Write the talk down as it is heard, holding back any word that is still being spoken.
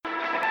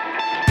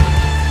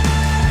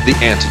The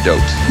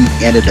Antidote. The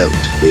Antidote.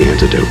 The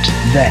Antidote.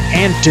 The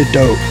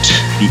Antidote.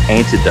 The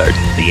Antidote.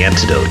 The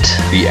Antidote.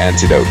 The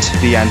Antidote.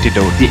 The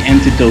Antidote.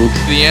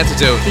 The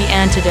Antidote. The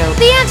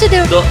Antidote.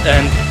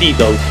 The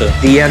Antidote.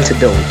 The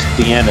Antidote.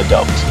 The Antidote. The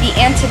Antidote. The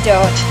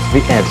Antidote.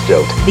 The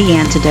Antidote. The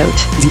Antidote.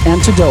 The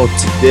Antidote.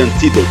 The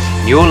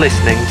Antidote. You're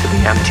listening to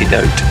The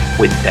Antidote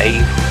with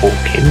Dave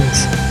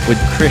Hawkins. With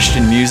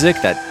Christian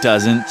music that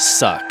doesn't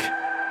suck.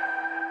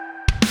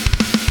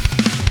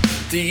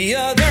 The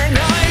other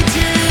night,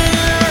 dear,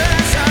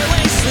 as I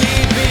lay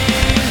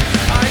sleeping,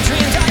 I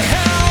dreamed I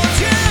held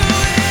you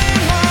in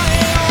my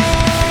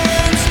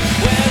arms.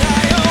 When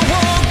I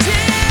awoke,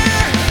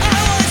 dear, I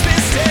was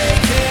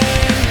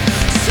mistaken.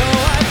 So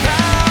I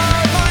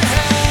bowed my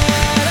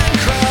head and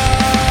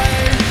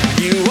cried.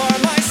 You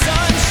are my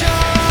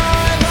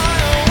sunshine, my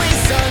only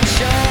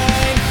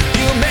sunshine.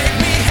 You make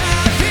me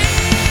happy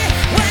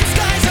when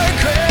skies are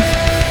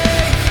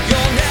gray.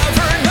 You'll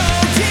never know,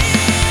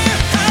 dear,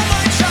 how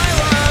much I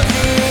love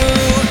you.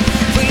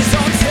 Please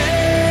don't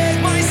take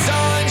my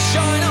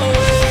sunshine away.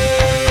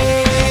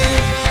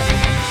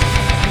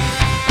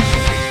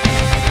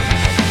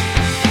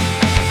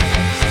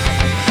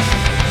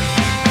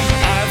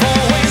 I've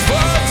always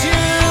loved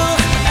you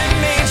and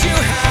made you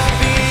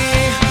happy,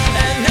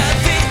 and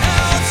nothing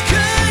else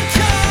could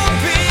come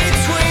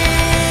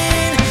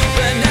between.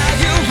 But now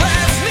you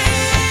left me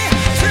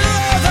to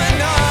love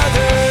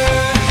another.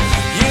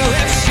 You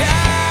have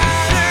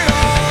shattered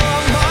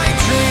all my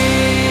dreams.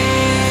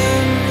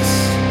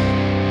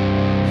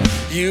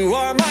 You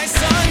are my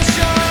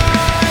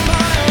sunshine,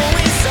 my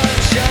only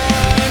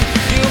sunshine.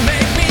 You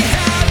make me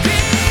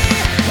happy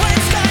when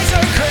skies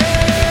are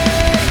gray.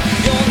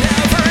 You'll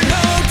never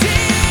know,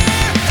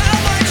 dear, how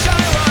much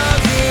I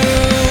love you.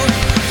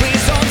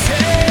 Please don't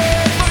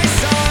take my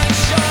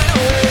sunshine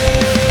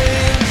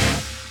away.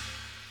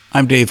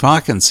 I'm Dave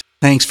Hawkins.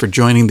 Thanks for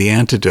joining The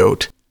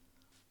Antidote.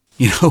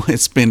 You know,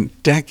 it's been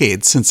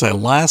decades since I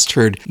last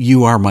heard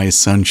You Are My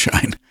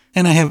Sunshine,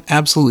 and I have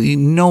absolutely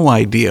no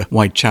idea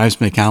why Chives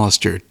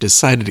McAlister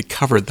decided to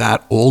cover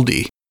that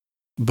oldie.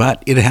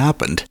 But it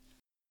happened.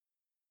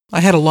 I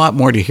had a lot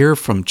more to hear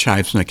from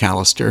Chives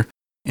McAlister,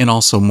 and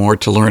also more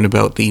to learn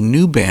about the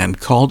new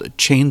band called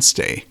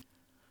Chainstay.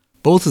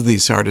 Both of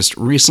these artists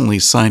recently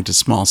signed to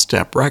Small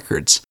Step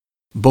Records.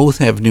 Both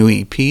have new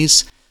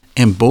EPs,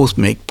 and both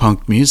make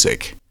punk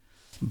music,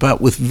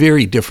 but with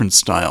very different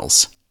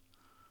styles.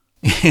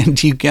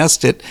 And you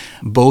guessed it,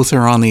 both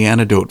are on The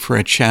Antidote for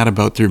a chat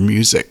about their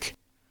music.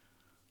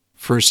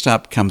 First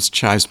up comes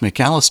Chives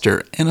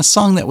McAlister and a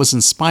song that was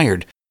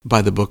inspired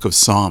by the Book of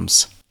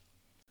Psalms.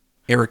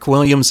 Eric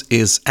Williams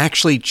is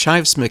actually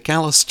Chives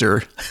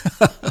McAlister,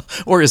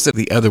 or is it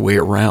the other way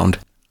around?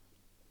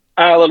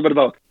 A little bit of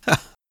both.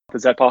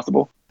 Is that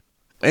possible?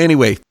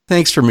 Anyway,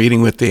 thanks for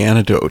meeting with The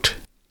Antidote.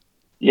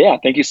 Yeah,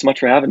 thank you so much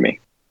for having me.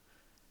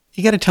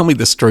 You got to tell me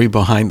the story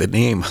behind the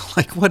name.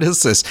 Like, what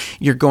is this?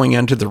 You're going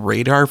under the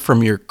radar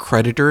from your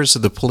creditors or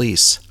the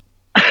police?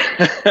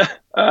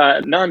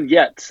 None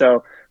yet,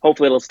 so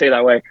hopefully it'll stay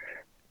that way.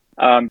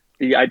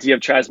 The idea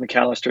of Chives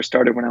McAlister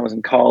started when I was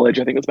in college.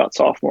 I think it was about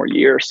sophomore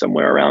year,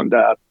 somewhere around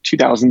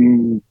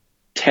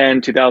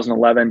 2010,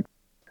 2011.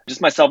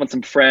 Just myself and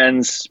some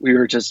friends. We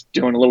were just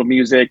doing a little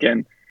music,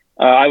 and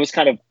I was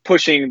kind of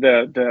pushing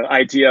the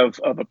idea of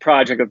a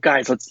project of,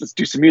 guys, let's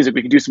do some music.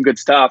 We can do some good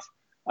stuff.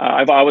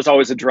 I was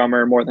always a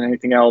drummer more than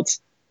anything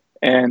else.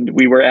 And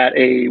we were at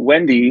a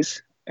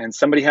Wendy's and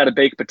somebody had a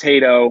baked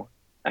potato.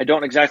 I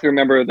don't exactly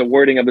remember the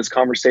wording of this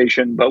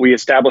conversation, but we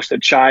established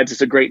that Chives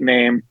is a great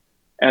name,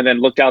 and then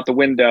looked out the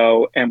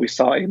window and we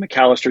saw a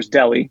McAlister's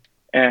Deli.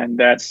 And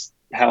that's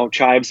how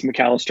Chives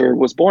McAlister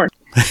was born.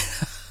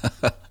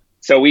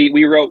 So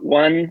we wrote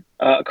one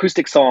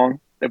acoustic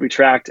song that we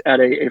tracked at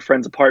a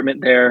friend's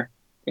apartment there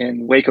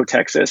in Waco,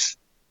 Texas.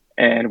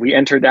 And we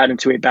entered that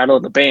into a battle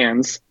of the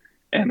bands.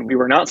 And we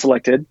were not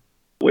selected,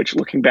 which,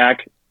 looking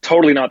back,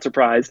 totally not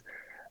surprised.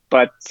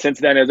 But since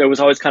then, it was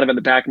always kind of in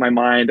the back of my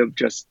mind of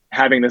just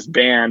having this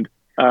band,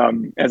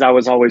 as I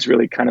was always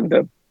really kind of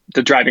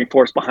the driving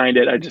force behind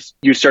it. I just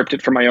usurped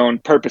it for my own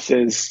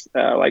purposes.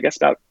 I guess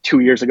about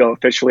 2 years ago,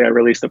 officially, I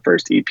released the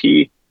first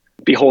EP,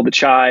 Behold the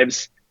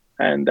Chives,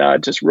 and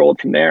just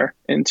rolled from there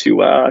into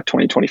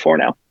 2024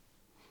 now.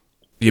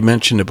 You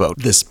mentioned about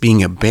this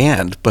being a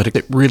band, but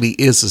it really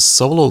is a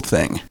solo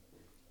thing.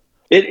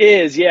 It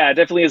is, yeah, it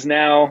definitely is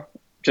now.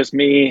 Just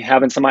me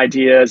having some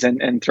ideas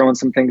and throwing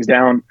some things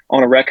down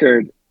on a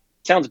record.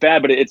 Sounds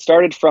bad, but it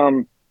started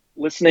from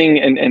listening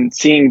and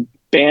seeing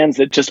bands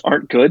that just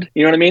aren't good.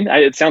 You know what I mean?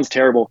 It sounds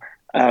terrible.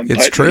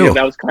 It's but, true. You know,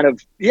 that was kind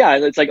of, yeah,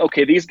 it's like,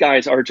 okay, these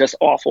guys are just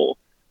awful,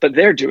 but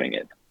they're doing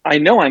it. I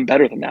know I'm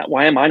better than that.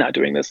 Why am I not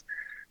doing this?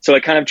 So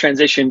it kind of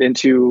transitioned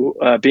into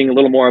being a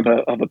little more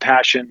of a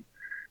passion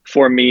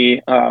for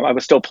me. I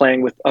was still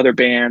playing with other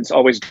bands,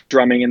 always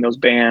drumming in those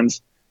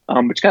bands.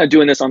 Which kind of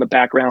doing this on the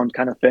background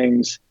kind of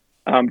things.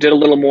 Did a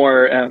little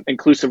more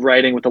inclusive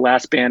writing with the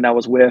last band I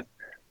was with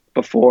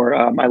before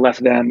I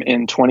left them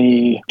in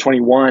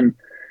 2021,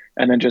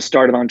 and then just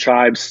started on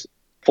Chives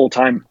full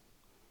time.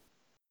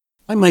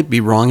 I might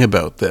be wrong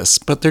about this,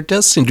 but there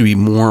does seem to be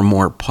more and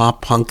more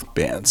pop-punk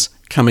bands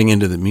coming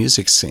into the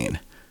music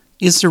scene.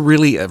 Is there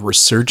really a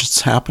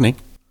resurgence happening?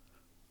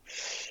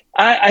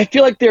 I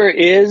feel like there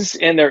is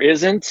and there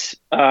isn't.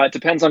 It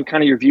depends on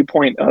kind of your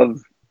viewpoint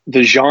of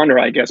the genre,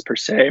 I guess, per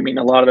se. I mean,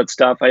 a lot of that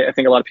stuff, I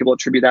think a lot of people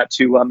attribute that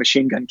to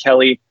Machine Gun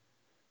Kelly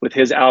with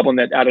his album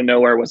that out of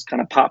nowhere was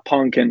kind of pop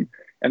punk and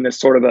this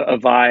sort of a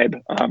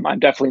vibe. I'm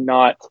definitely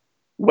not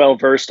well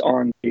versed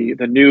on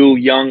the new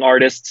young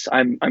artists.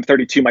 I'm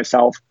 32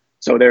 myself,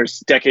 so there's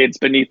decades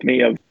beneath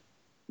me of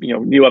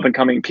new up and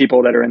coming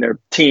people that are in their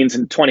teens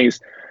and 20s.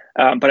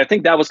 But I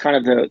think that was kind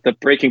of the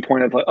breaking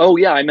point of like, oh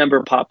yeah, I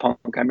remember pop punk.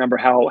 I remember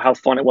how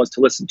fun it was to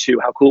listen to,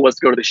 how cool it was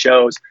to go to the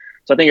shows.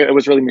 So I think it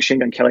was really Machine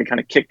Gun Kelly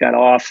kind of kicked that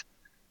off.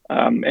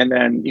 And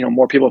then,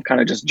 more people have kind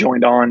of just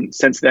joined on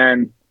since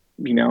then,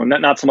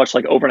 not so much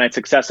like overnight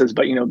successes,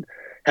 but,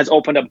 has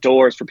opened up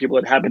doors for people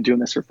that have been doing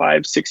this for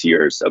 5-6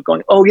 years of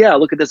going, oh yeah,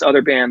 look at this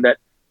other band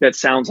that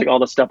sounds like all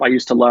the stuff I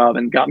used to love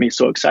and got me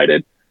so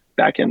excited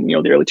back in, the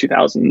early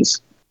 2000s.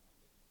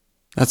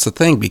 That's the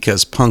thing,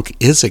 because punk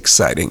is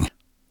exciting.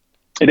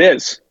 It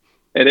is.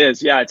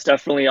 Yeah, it's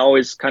definitely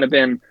always kind of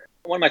been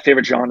one of my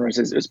favorite genres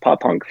is pop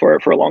punk for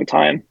a long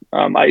time.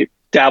 I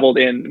dabbled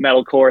in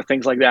metalcore,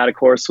 things like that, of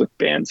course, with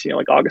bands,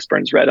 like August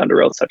Burns Red,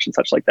 Under Oath, such and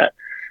such like that.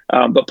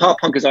 But pop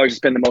punk has always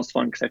just been the most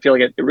fun because I feel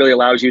like it really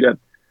allows you to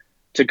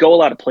go a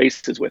lot of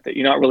places with it.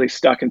 You're not really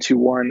stuck into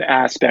one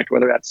aspect,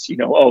 whether that's,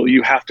 oh,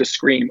 you have to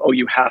scream. Oh,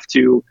 you have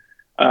to,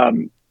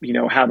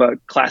 have a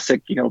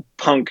classic,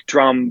 punk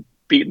drum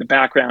beat in the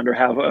background or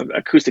have an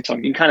acoustic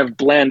song. You can kind of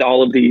blend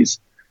all of these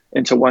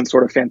into one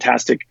sort of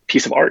fantastic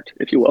piece of art,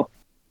 if you will.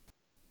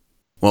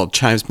 Well,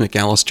 Chives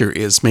McAlister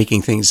is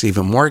making things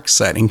even more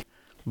exciting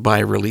by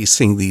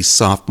releasing the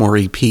sophomore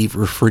EP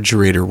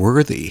Refrigerator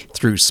Worthy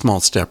through Small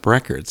Step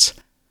Records.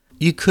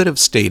 You could have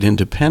stayed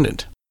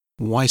independent.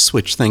 Why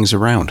switch things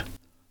around?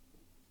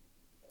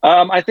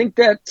 I think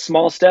that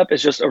Small Step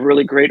is just a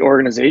really great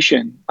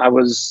organization. I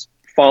was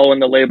following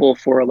the label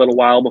for a little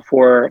while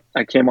before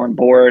I came on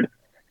board,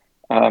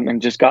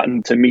 and just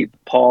gotten to meet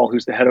Paul,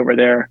 who's the head over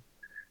there.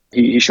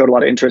 He showed a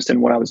lot of interest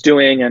in what I was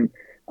doing, and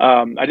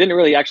I didn't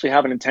really actually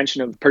have an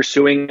intention of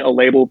pursuing a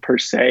label per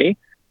se,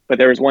 but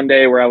there was one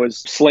day where I was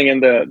slinging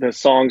the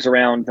songs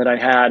around that I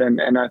had,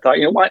 and I thought,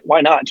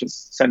 why not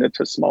just send it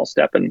to Small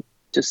Step and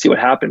just see what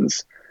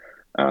happens.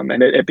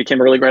 And it became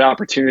a really great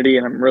opportunity,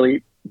 and I'm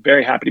really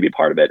very happy to be a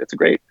part of it. It's a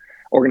great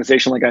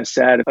organization, like I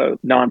said, a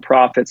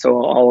nonprofit,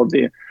 so all of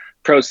the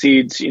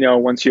proceeds,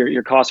 once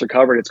your costs are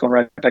covered, it's going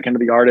right back into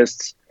the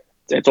artists.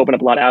 It's opened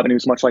up a lot of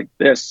avenues, much like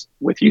this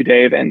with you,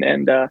 Dave.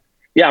 And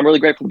yeah, I'm really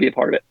grateful to be a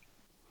part of it.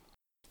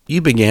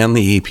 You began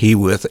the EP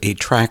with a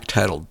track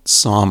titled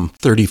Psalm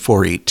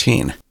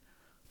 34:18.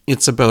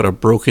 It's about a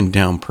broken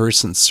down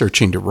person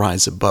searching to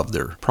rise above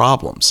their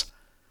problems.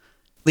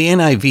 The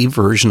NIV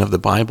version of the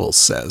Bible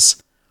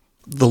says,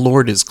 "The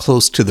Lord is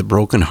close to the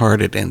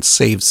brokenhearted and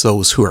saves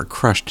those who are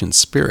crushed in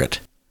spirit."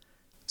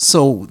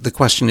 So the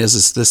question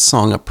is this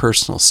song a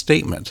personal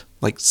statement,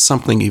 like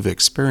something you've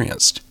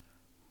experienced?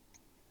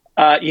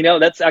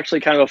 That's actually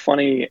kind of a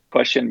funny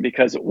question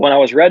because when I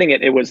was writing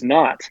it, it was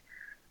not.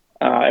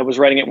 I was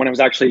writing it when it was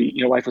actually,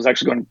 life was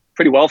actually going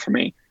pretty well for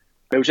me.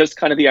 It was just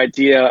kind of the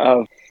idea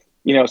of,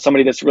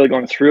 somebody that's really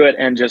going through it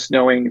and just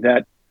knowing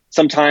that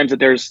sometimes that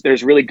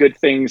there's really good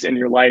things in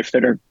your life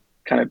that are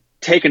kind of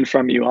taken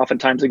from you,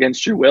 oftentimes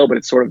against your will, but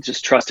it's sort of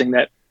just trusting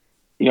that,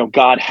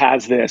 God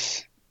has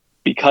this.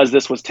 Because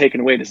this was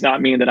taken away does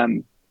not mean that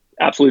I'm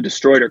absolutely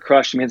destroyed or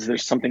crushed. It means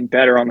there's something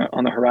better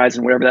on the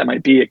horizon, whatever that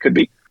might be. It could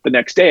be the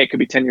next day, it could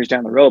be 10 years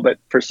down the road, but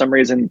for some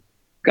reason,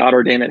 God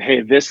ordained that, hey,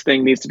 this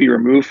thing needs to be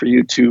removed for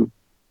you to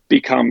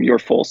become your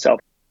full self.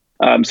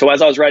 So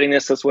as I was writing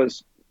this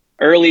was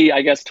early,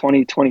 I guess,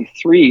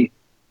 2023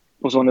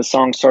 was when the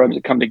song started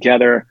to come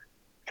together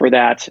for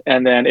that.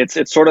 And then it's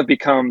sort of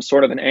become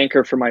sort of an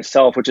anchor for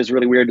myself, which is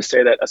really weird to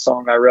say that a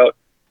song I wrote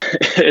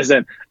is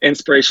an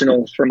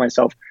inspirational for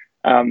myself.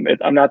 I'm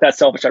not that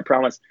selfish, I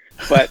promise.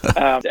 But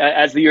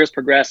as the years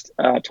progressed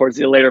towards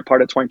the later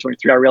part of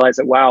 2023, I realized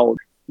that, wow,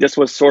 this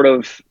was sort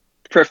of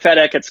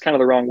prophetic. It's kind of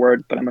the wrong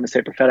word, but I'm going to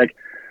say prophetic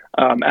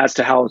as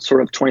to how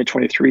sort of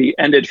 2023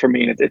 ended for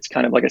me. And it's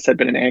kind of, like I said,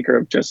 been an anchor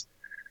of just,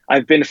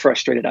 I've been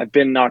frustrated. I've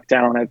been knocked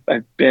down.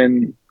 I've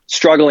been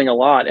struggling a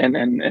lot and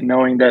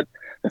knowing that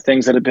the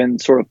things that have been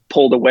sort of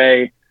pulled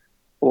away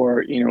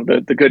or,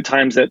 the good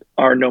times that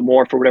are no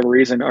more for whatever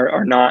reason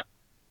are not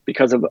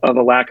because of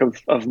a lack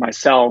of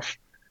myself.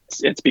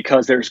 It's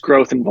because there's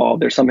growth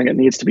involved. There's something that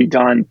needs to be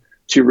done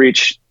to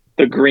reach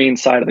the green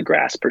side of the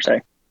grass, per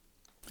se.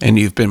 And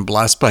you've been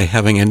blessed by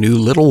having a new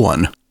little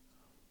one.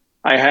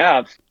 I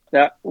have.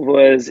 That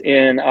was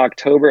in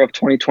October of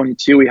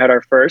 2022. We had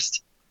our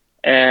first,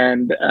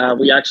 and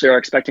we actually are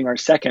expecting our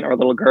second, our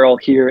little girl,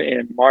 here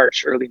in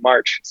March, early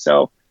March.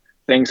 So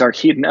things are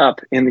heating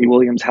up in the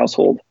Williams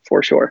household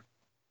for sure.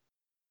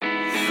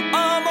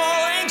 I'm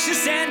all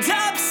anxious and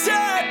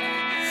upset.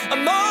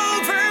 I'm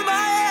over my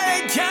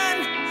head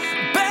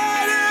again.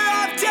 Better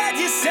off dead,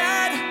 you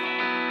said.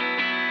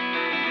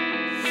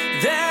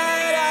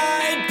 That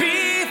I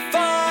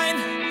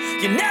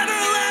You never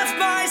left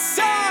my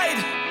side.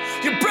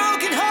 Your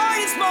broken heart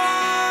is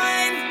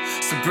mine.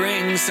 So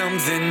bring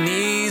something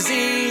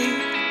easy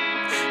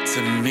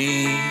to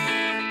me,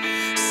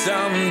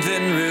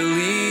 something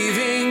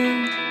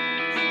relieving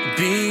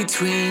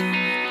between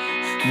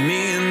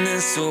me and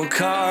this old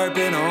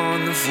carpet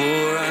on the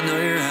floor. I know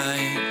you're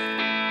right,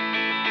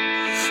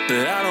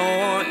 but I don't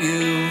want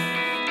you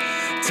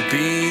to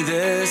be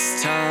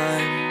this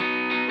time.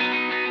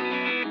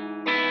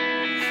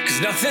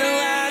 'Cause nothing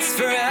lasts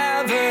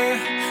forever,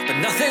 but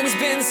nothing's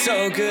been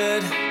so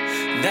good.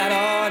 That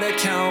ought to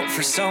count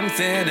for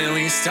something, at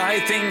least I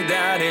think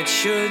that it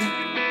should.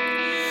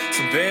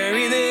 So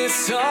bury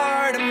this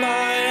heart of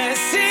mine and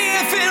see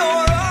if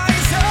it'll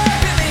rise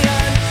up in the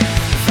end.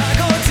 If I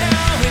go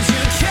down, would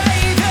you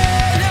cave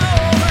in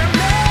over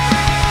me?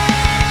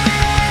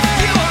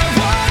 You are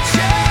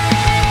watching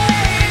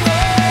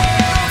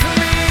over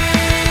me.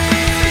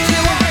 You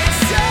are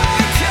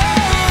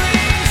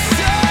encircling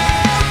so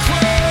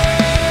close,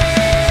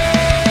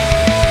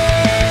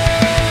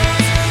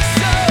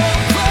 so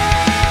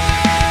close.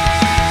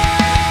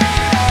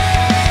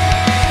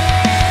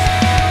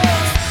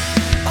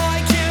 I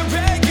can't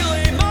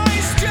regulate my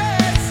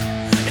stress.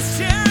 It's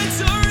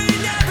territory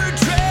never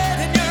tread,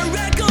 and you're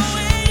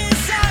echoing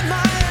inside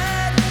my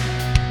head.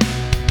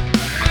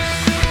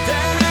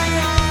 Then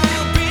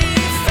I'll be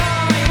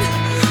fine,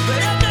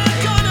 but I'm not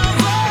gonna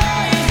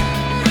lie.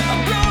 I'm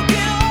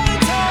broken all the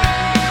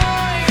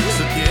time.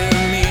 So give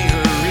me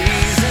a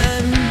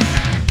reason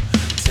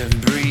to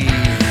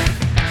breathe,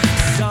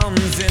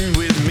 something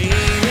with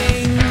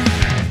meaning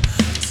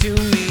to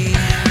me.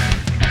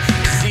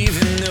 'Cause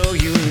even though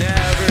you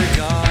never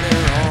got it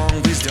wrong,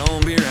 please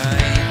don't be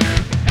right.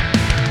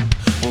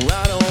 Well,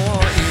 I don't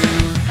want you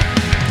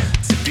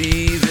to be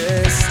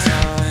this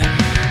time.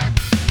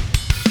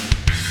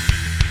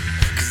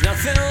 'Cause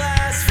nothing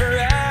lasts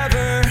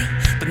forever,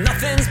 but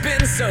nothing's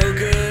been so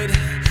good.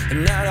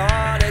 And that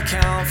ought to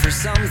count for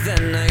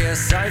something, I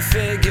guess I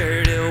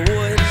figured it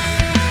would.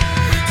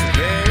 So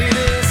bury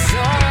this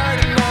heart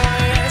of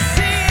mine and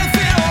see if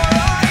it'll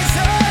rise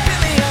up in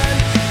the end.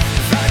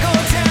 If I go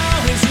down,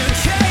 would you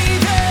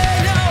cave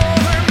in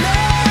over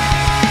me?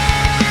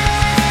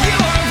 You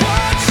are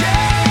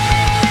watching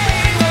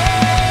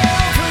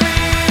over me.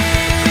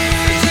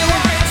 You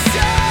are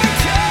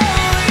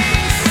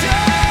encircling so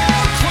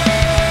close,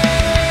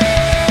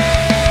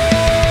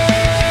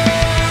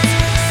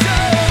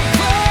 so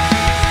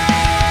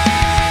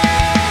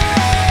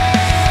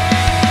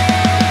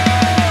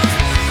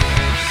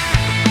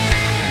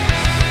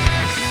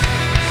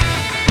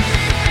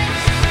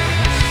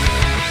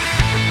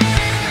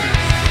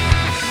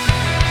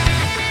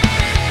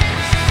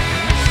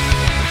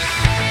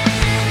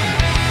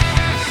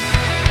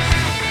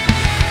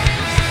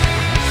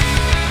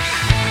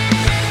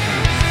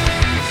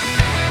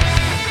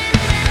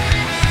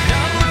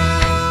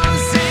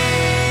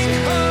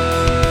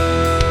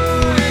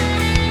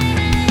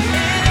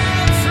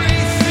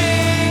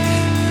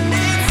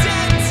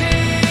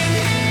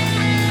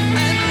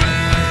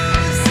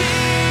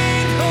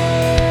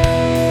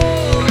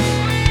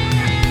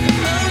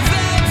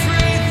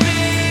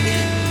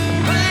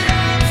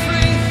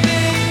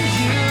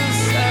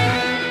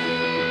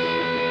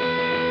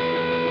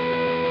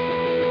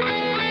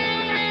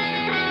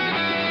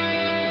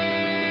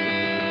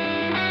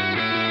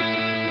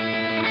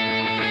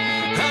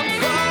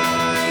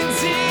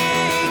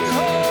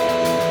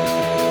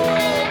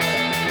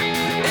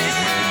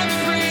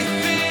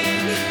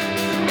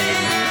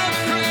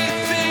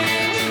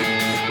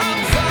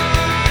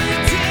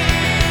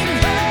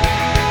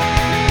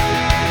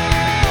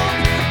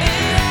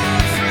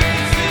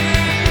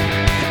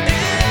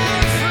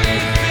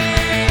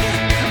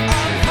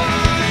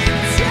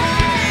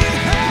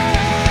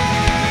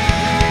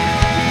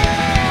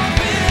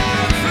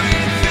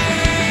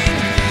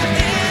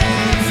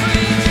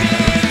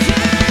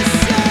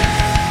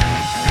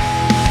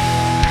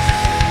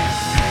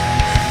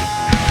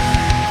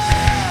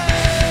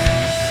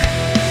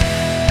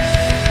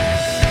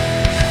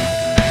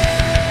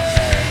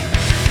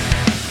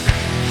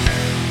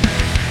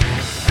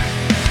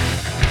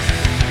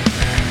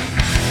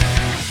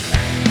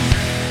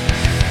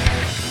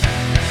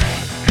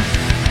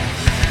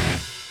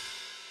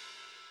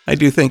I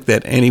do think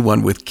that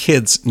anyone with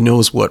kids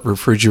knows what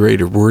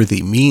refrigerator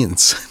worthy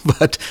means,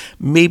 but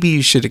maybe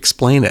you should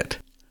explain it.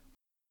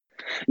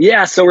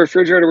 Yeah, so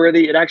refrigerator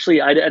worthy. It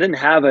actually, I didn't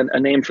have a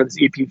name for this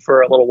EP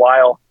for a little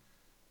while,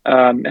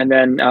 and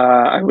then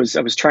I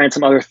was trying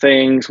some other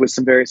things with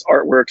some various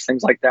artworks,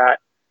 things like that,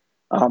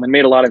 and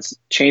made a lot of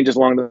changes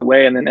along the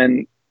way.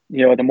 And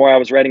you know, the more I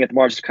was writing it, the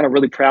more I was just kind of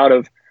really proud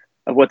of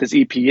what this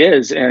EP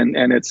is, and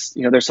it's,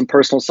 you know, there's some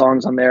personal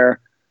songs on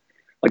there,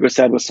 like we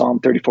said with Psalm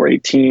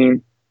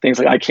 34:18, things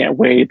like I Can't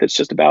Wait. That's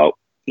just about,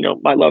 you know,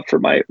 my love for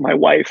my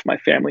wife, my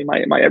family,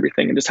 my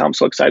everything, and just how I'm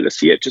so excited to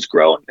see it just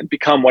grow and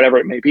become whatever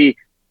it may be.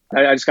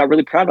 I just got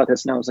really proud about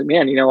this, and I was like,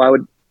 man, you know, I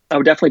would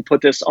definitely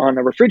put this on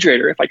a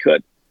refrigerator if I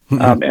could.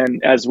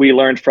 And as we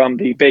learned from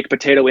the baked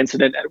potato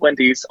incident at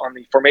Wendy's on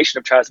the formation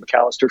of Chives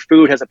McAlister,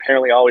 food has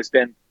apparently always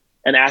been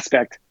an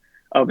aspect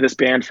of this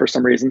band for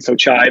some reason. So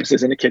Chives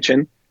is in the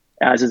kitchen,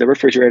 as is a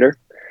refrigerator.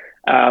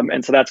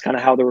 And so that's kind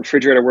of how the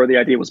refrigerator worthy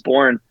idea was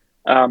born.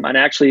 And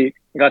actually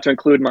got to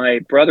include my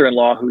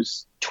brother-in-law,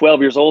 who's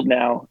 12 years old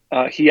now.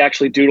 He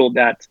actually doodled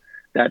that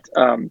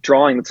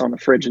drawing that's on the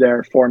fridge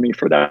there for me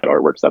for that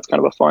artwork. So that's kind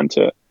of a fun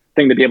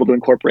thing to be able to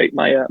incorporate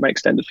my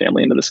extended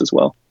family into this as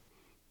well.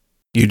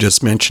 You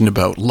just mentioned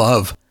about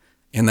love,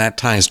 and that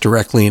ties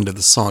directly into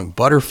the song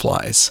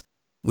Butterflies,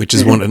 which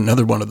is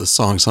another one of the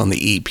songs on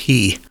the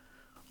EP.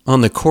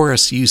 On the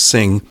chorus, you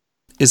sing,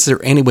 "Is there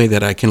any way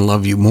that I can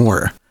love you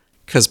more?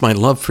 'Cause my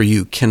love for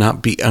you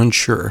cannot be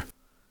unsure."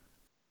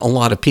 A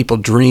lot of people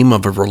dream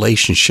of a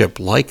relationship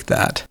like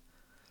that.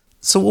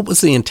 So what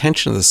was the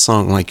intention of the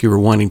song? Like you were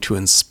wanting to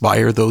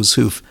inspire those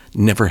who've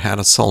never had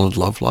a solid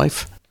love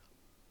life?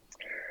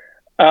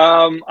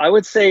 I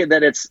would say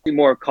that it's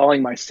more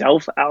calling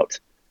myself out.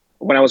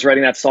 When I was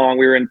writing that song,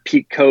 we were in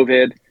peak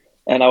COVID,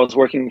 and I was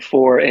working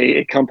for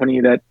a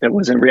company that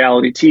was in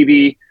reality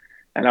TV,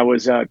 and I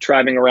was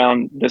driving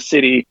around the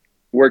city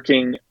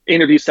working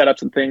interview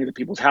setups and things at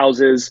people's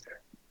houses.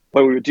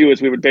 What we would do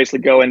is we would basically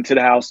go into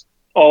the house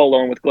all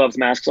alone with gloves,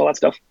 masks, all that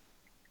stuff,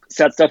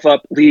 set stuff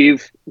up,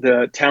 leave.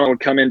 The talent would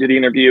come into the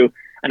interview,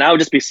 and I would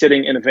just be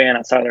sitting in a van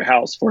outside of their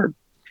house for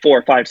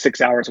 4, 5,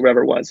 6 hours,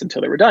 whatever it was,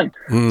 until they were done.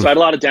 So I had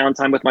a lot of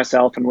downtime with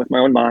myself and with my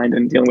own mind,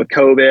 and dealing with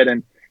COVID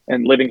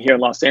and living here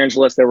in Los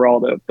Angeles. There were all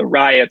the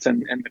riots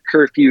and the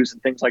curfews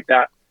and things like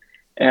that.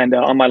 And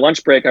on my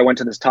lunch break, I went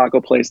to this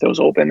taco place that was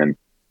open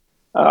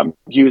and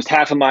used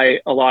half of my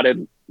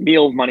allotted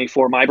meal money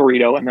for my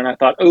burrito. And then I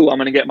thought, oh, I'm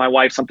going to get my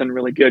wife something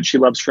really good. She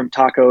loves shrimp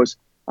tacos.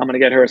 I'm going to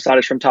get her a side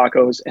of shrimp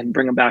tacos and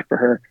bring them back for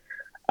her.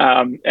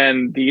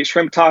 And the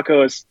shrimp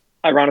tacos,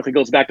 ironically,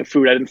 goes back to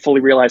food. I didn't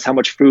fully realize how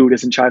much food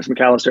is in Chives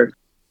McAlister.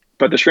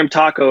 But the shrimp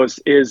tacos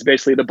is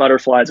basically the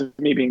butterflies of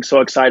me being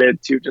so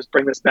excited to just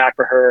bring this back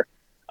for her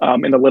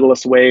in the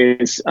littlest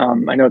ways.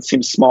 I know it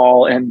seems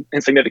small and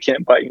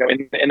insignificant, but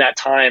in that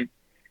time,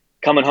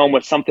 coming home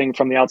with something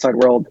from the outside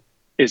world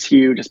is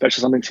huge,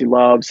 especially something she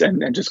loves,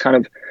 and just kind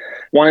of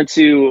wanted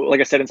to,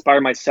 like I said,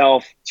 inspire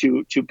myself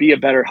to be a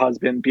better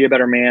husband, be a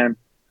better man,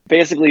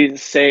 basically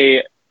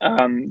say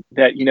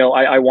that,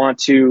 I want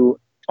to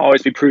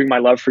always be proving my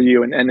love for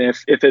you. And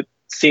if it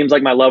seems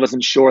like my love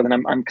isn't sure, then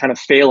I'm kind of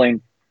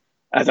failing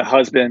as a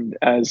husband,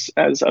 as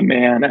a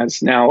man,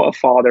 as now a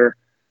father.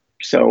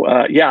 So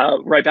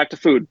right back to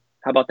food.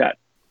 How about that?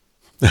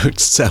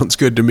 That sounds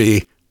good to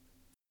me.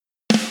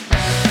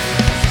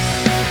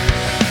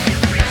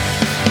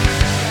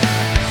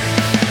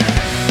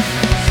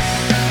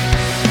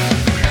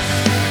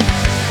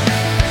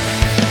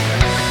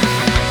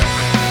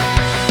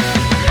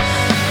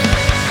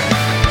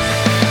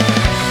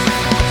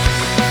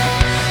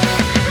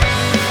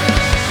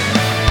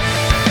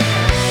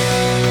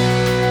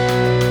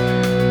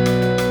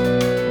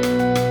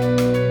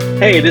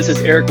 Hey, this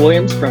is Eric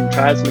Williams from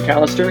Chives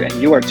McAlister,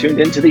 and you are tuned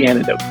into The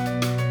Antidote.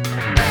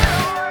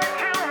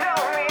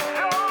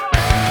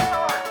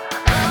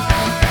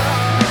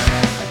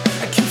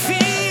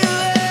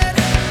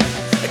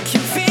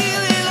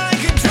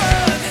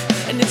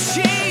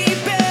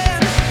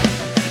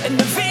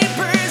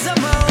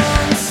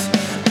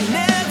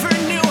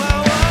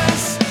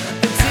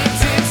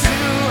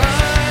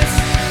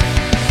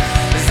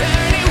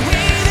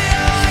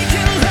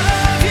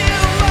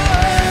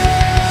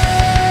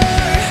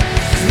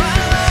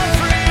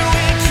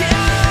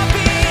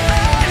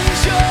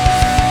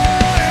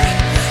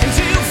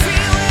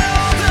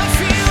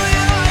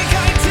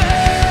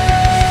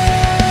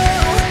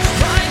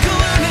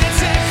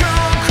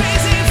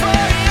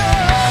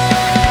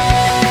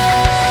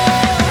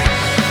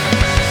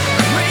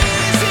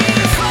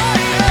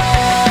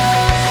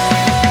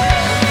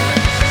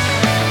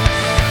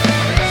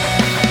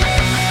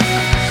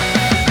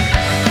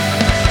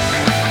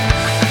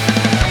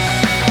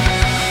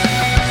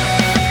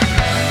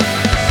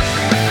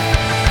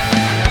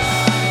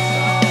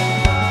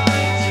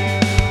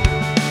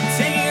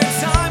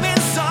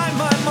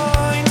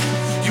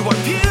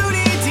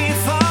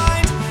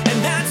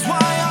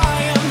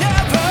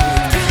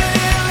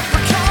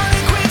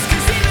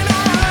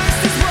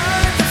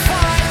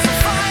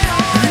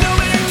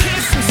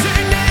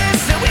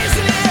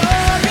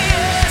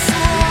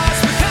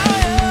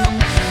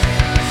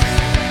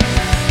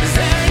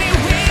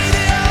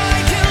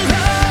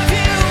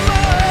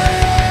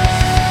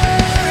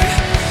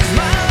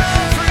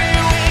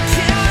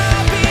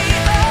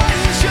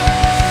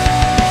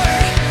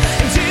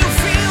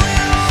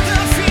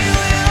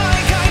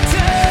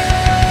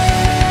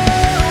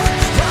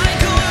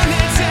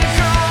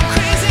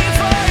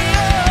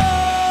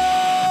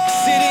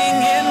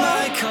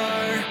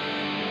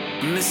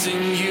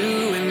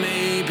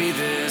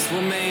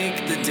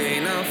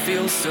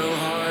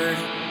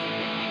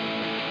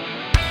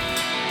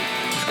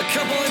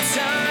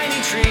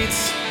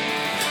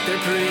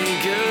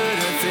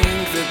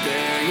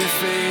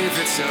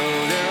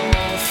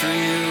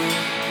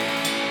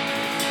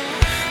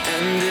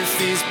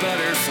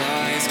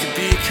 Butterflies could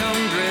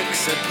become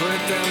bricks that put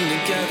them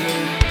together.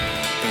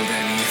 Build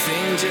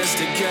anything just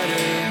to get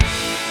it.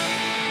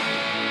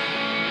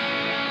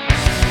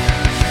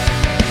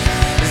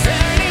 Is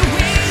there any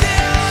way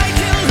that I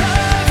can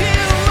love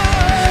you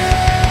more?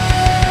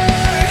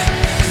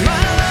 'Cause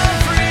my love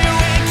for you,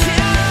 it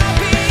cannot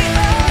be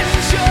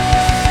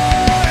unsure.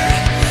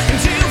 And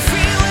do you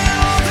feel it,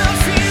 all the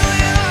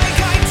feeling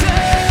like I do?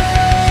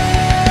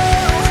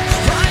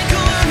 Like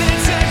a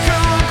lunatic,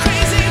 I'm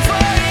crazy for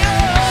you.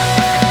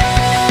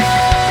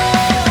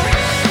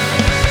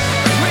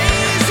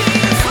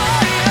 Crazy for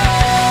you.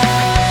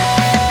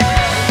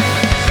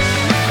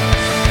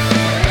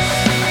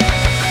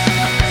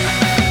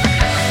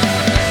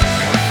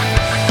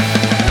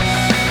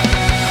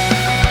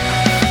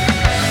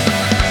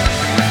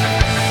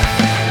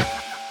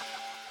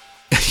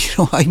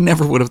 I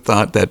never would have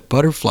thought that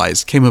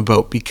butterflies came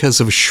about because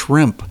of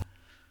shrimp.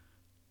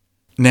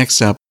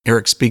 Next up,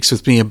 Eric speaks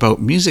with me about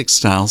music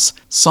styles,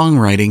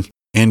 songwriting,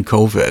 and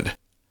COVID.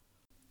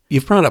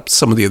 You've brought up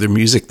some of the other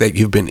music that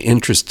you've been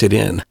interested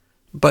in,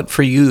 but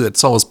for you,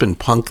 it's always been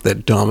punk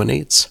that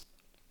dominates.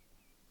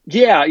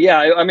 Yeah.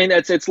 I mean,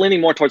 it's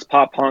leaning more towards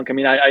pop punk. I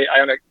mean, I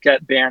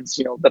get bands,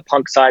 the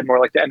punk side, more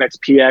like the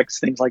MXPX,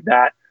 things like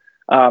that.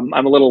 I'm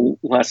a little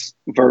less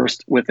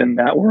versed within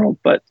that world,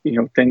 but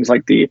things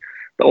like the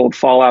old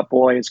Fall Out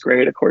Boy is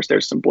great. Of course,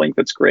 there's some Blink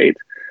that's great.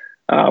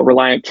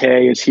 Reliant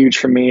K is huge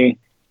for me.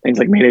 Things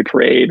like Mayday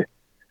Parade,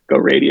 Go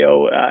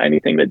Radio,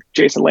 anything that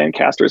Jason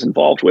Lancaster is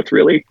involved with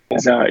really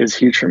is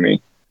huge for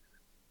me.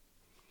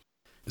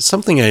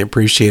 Something I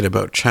appreciate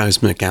about Chives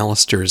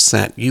McAlister is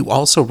that you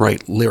also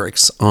write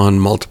lyrics on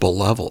multiple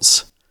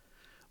levels.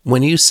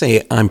 When you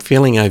say, "I'm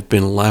feeling I've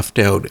been left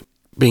out,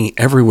 being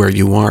everywhere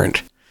you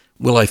aren't,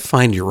 will I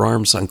find your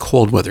arms on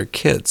cold weather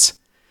kids?"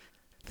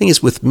 Thing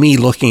is, with me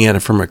looking at it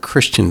from a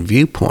Christian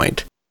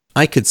viewpoint,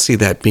 I could see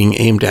that being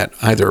aimed at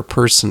either a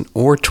person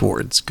or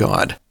towards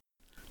God.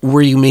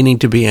 Were you meaning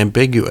to be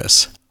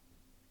ambiguous?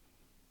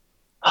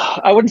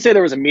 I wouldn't say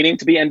there was a meaning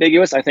to be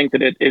ambiguous. I think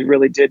that it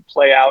really did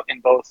play out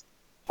in both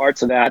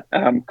parts of that.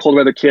 Cold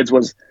Weather Kids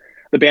was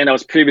the band I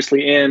was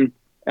previously in.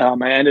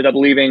 I ended up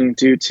leaving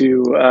due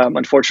to,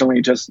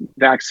 unfortunately, just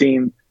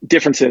vaccine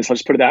differences.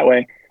 Let's put it that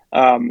way.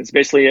 It's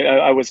basically,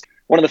 I was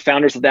one of the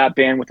founders of that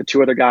band with the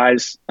two other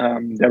guys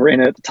that were in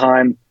it at the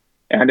time.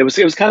 And it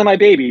was kind of my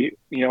baby,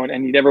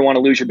 and you never want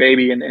to lose your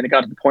baby. And it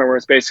got to the point where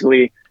it's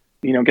basically,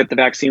 get the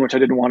vaccine, which I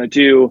didn't want to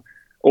do,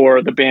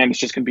 or the band is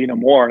just going to be no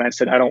more. And I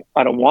said, I don't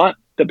want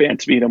the band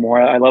to be no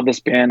more. I love this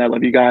band. I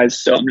love you guys.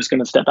 So I'm just going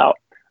to step out.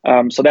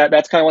 So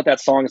that's kind of what that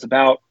song is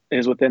about,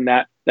 is within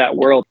that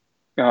world.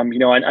 I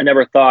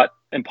never thought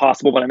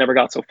impossible, but I never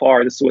got so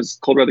far.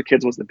 Cold Weather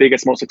Kids was the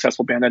biggest, most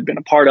successful band I'd been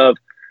a part of.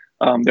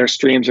 Their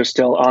streams are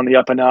still on the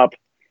up and up.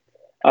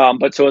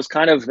 But so it's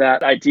kind of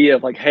that idea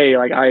of like, hey,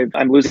 like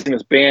I'm losing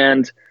this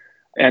band,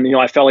 and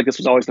I felt like this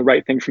was always the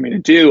right thing for me to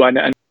do. And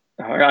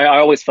I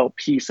always felt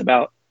peace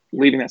about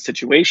leaving that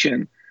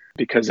situation,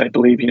 because I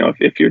believe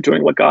if you're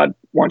doing what God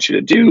wants you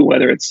to do,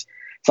 whether it's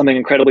something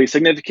incredibly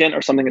significant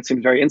or something that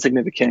seems very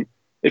insignificant,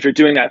 if you're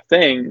doing that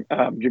thing,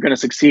 you're going to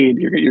succeed.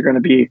 You're going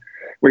to be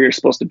where you're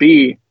supposed to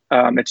be.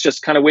 It's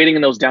just kind of waiting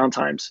in those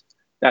downtimes,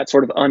 that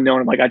sort of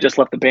unknown of like, I just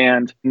left the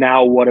band.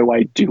 Now what do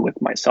I do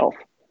with myself?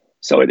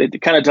 So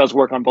it kind of does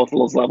work on both of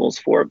those levels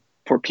for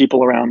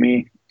people around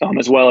me,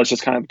 as well as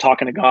just kind of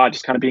talking to God,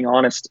 just kind of being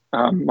honest,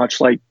 much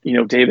like,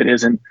 David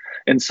is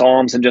in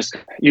Psalms, and just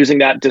using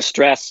that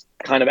distress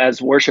kind of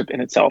as worship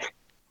in itself.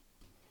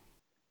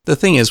 The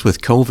thing is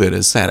with COVID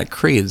is that it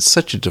created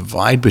such a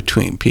divide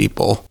between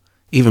people,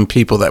 even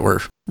people that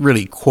were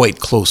really quite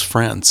close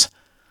friends.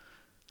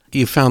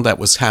 You found that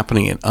was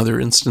happening in other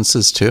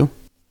instances too?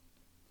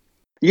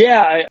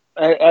 Yeah, I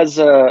as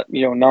a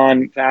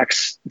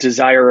non-vax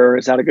desirer,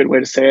 is that a good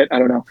way to say it? I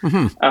don't know.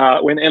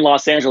 Mm-hmm. When in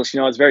Los Angeles,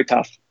 it's very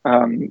tough.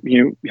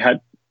 You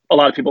had a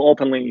lot of people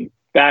openly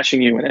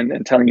bashing you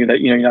and telling you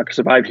that you're not going to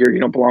survive here, you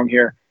don't belong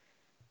here.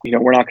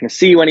 We're not going to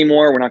see you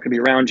anymore. We're not going to be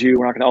around you.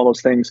 We're not going to all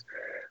those things.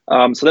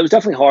 So that was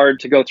definitely hard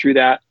to go through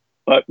that.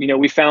 But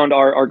we found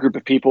our group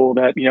of people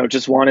that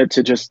just wanted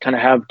to just kind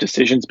of have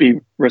decisions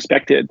be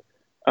respected,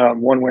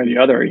 one way or the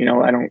other.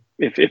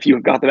 If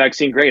you got the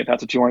vaccine, great. If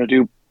that's what you want to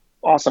do,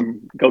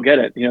 awesome, go get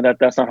it.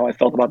 That's not how I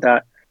felt about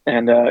that.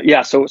 And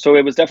so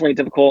it was definitely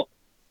difficult,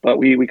 but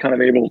we kind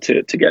of able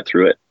to get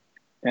through it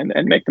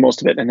and make the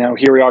most of it. And now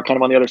here we are kind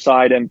of on the other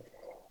side, and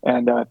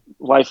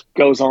life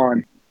goes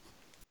on.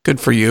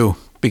 Good for you,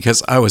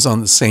 because I was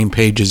on the same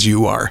page as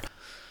you are.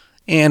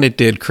 And it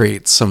did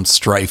create some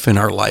strife in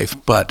our life,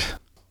 but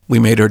we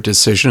made our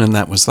decision, and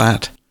that was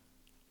that.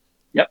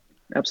 Yep,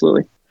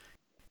 absolutely.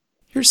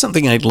 Here's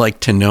something I'd like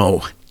to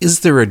know.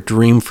 Is there a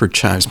dream for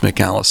Chives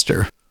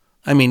McAlister?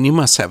 I mean, you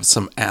must have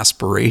some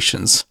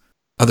aspirations.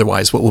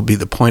 Otherwise, what will be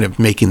the point of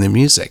making the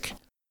music?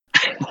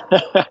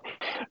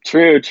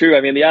 True.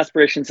 I mean, the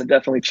aspirations have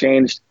definitely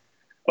changed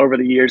over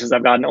the years as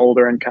I've gotten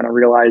older and kind of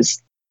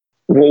realized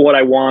what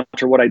I want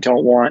or what I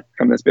don't want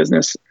from this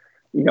business.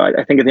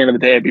 I think at the end of the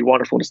day, it'd be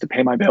wonderful just to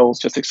pay my bills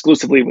just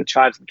exclusively with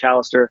Chives and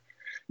McAlister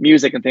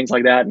music and things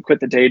like that, and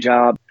quit the day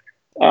job.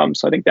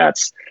 So I think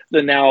that's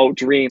the now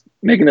dream,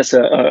 making this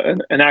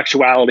an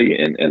actuality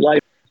in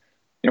life.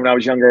 When I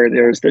was younger,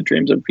 there's the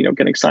dreams of,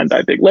 getting signed by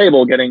a big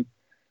label, getting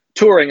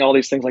touring, all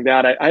these things like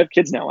that. I have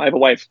kids now. I have a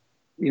wife.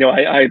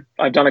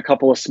 I've done a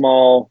couple of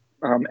small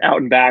out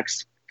and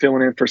backs,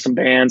 filling in for some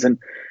bands, and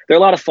they're a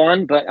lot of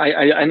fun, but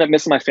I end up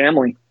missing my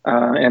family,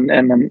 and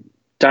I'm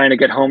dying to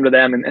get home to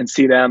them and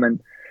see them.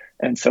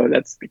 And so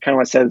that's kind of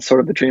what I said, sort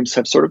of the dreams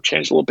have sort of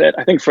changed a little bit,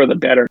 I think for the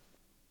better,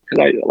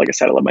 because like I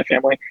said, I love my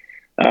family.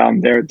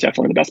 They're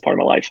definitely the best part of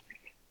my life.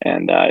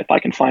 And if I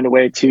can find a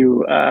way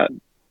to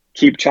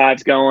keep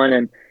Chives going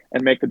and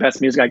make the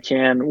best music I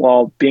can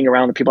while being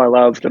around the people I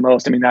love the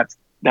most, I mean,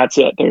 that's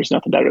it. There's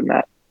nothing better than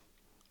that.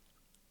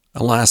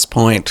 A last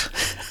point.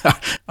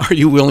 Are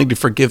you willing to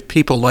forgive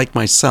people like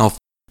myself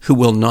who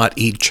will not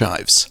eat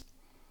chives?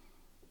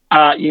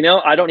 I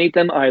don't eat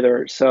them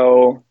either.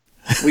 So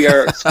we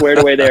are squared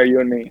away there,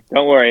 you and me.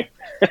 Don't worry.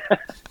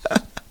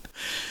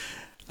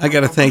 I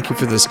got to thank you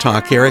for this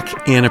talk,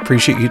 Eric, and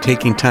appreciate you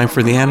taking time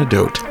for the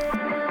antidote.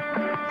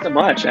 So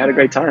much. I had a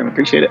great time.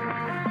 Appreciate it.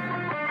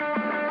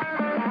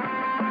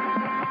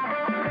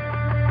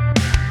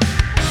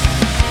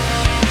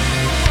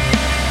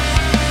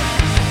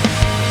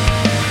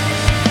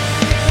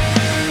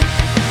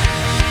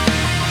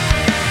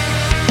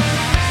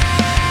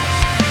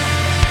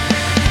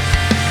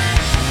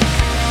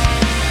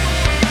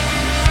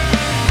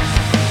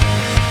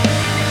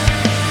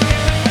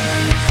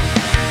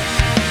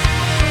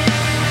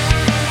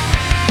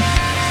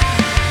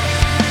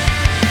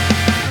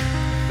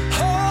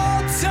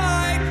 Hold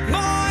tight,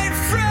 my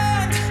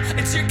friend.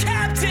 It's your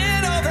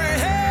captain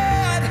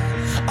overhead.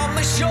 I'm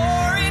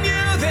assuring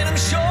you that I'm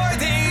sure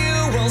that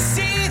you will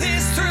see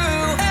this through.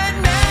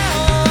 And now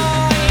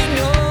I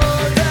know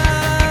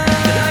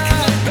that I can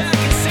look back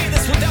and say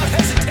this without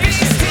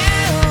hesitation.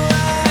 Still,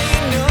 I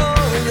know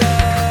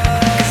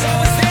that 'cause I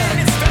was there in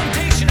its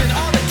foundation and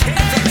all the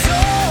chaos.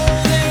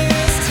 All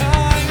this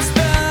time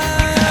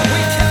spent, and we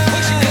kept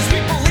pushing 'cause we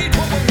believed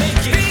what we're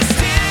making. Be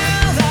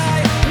still,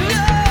 I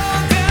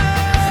know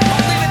that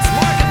I'll leave its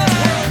mark in this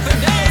world, but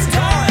now it's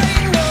gone.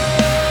 I know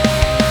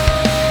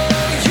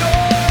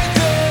you're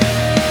there,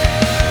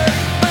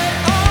 but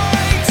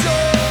I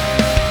don't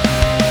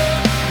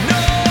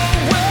know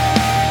where.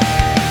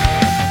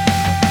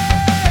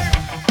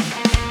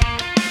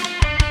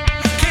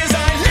 'Cause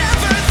I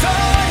never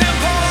thought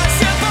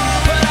impossible,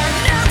 but I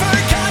never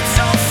got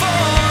so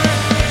far.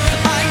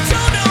 I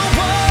don't know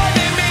what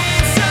it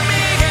means to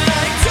me, and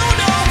I don't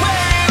know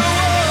where you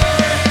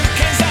are.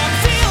 'Cause I'm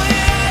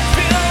feeling, I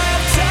feel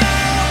left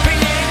out,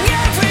 being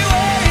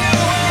everywhere you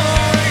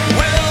are.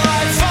 Will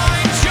I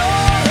find your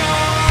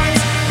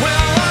arms?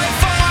 Will I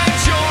find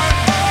your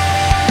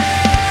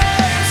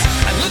arms?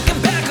 I'm looking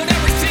back on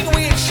everything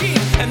we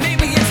achieved, and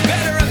maybe it's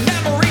better in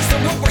memories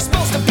than what we're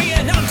supposed to be.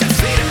 And I'm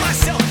defeating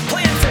myself,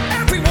 playing for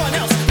everyone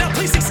else. Now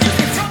please excuse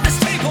me from this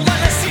table,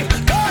 and let's see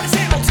if God is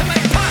able to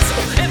make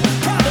possible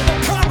improbable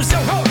problems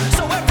are wrote,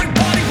 so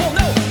everybody will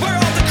know where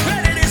all the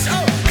credit is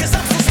owed. 'Cause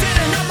I'm still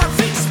standing on my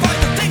feet despite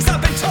the things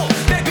I've been told.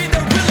 Maybe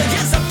there really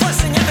is a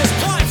blessing in this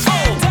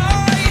blindfold.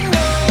 I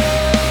know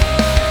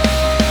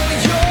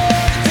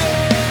you're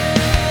there,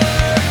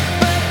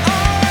 but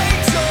I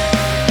don't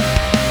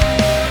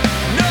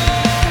know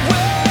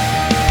where.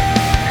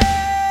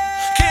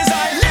 'Cause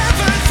I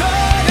never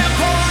thought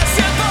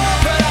impossible,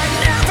 but I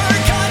never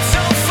got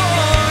so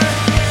far.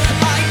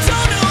 I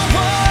don't know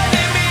what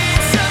it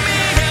means to me,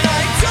 and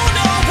I don't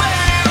know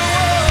where you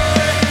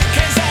are.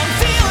 'Cause I'm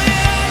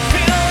feeling, I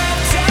feel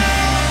left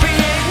out,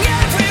 being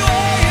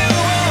everywhere you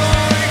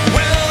are.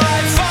 Will I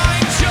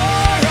find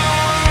your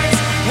arms?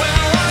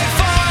 Will I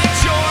find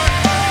your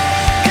arms?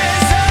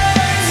 'Cause I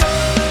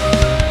know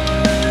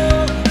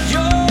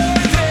you're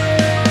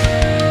there.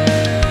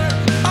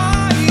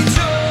 I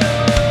don't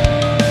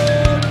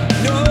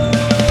know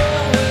where.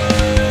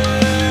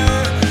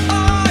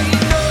 I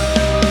know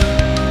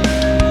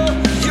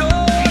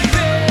you're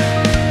there.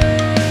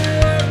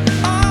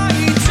 I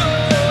don't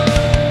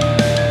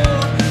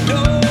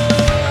know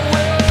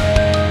where.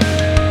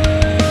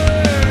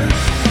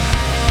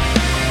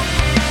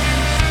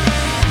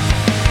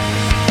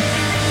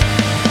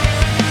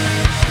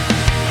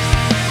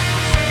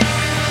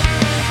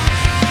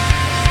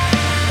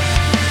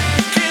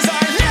 'Cause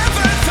I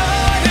never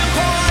thought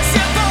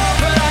impossible,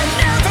 but I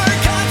never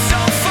got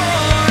so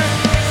far.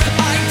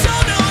 I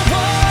don't know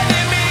what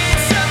it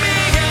means to me,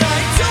 and I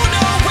don't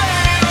know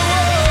where you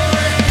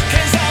are.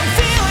 'Cause I'm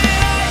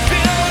feeling, I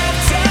feel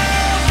left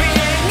out,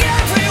 being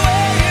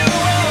everywhere you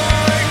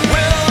are.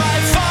 Will I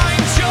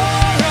find your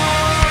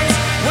arms?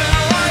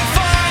 Will I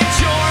find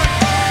your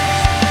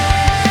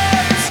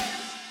arms?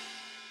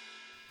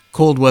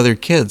 Cold Weather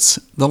Kids,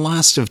 the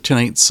last of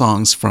tonight's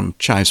songs from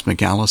Chives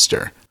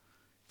McAlister.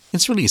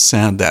 It's really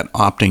sad that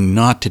opting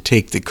not to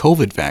take the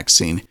COVID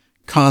vaccine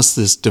caused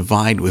this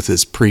divide with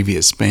his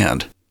previous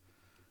band.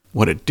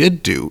 What it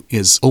did do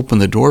is open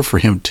the door for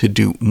him to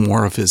do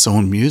more of his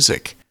own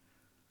music.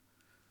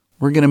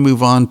 We're going to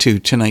move on to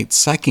tonight's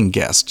second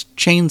guest,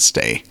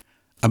 Chainstay,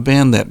 a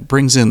band that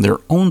brings in their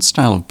own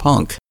style of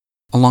punk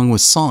along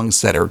with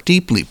songs that are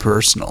deeply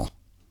personal.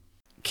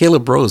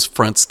 Caleb Rose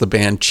fronts the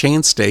band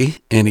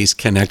Chainstay, and he's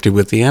connected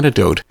with The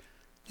Antidote.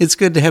 It's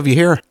good to have you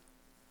here.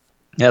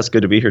 Yeah, it's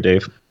good to be here,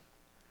 Dave.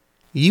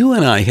 You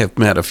and I have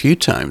met a few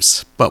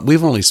times, but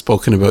we've only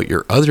spoken about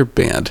your other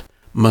band,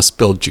 Must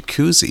Build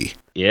Jacuzzi.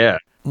 Yeah.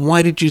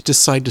 Why did you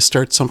decide to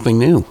start something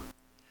new?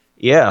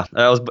 Yeah,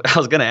 I was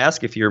going to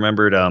ask if you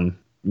remembered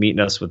meeting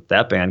us with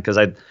that band, because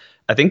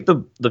I think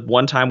the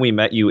one time we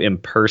met you in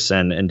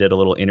person and did a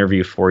little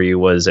interview for you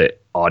was at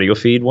Audio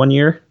Feed one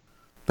year.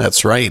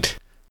 That's right.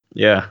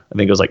 Yeah, I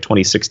think it was like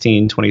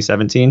 2016,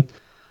 2017.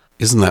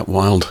 Isn't that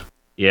wild?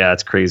 Yeah,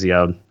 it's crazy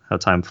how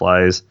time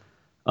flies.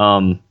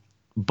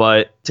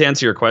 But to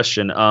answer your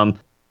question,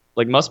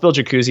 like Must Build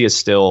Jacuzzi is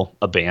still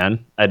a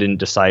band. I didn't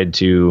decide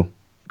to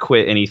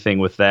quit anything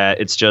with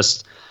that. It's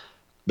just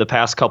the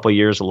past couple of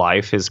years,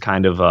 life has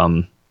kind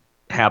of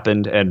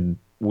happened, and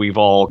we've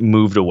all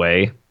moved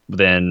away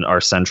than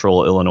our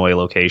central Illinois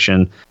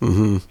location.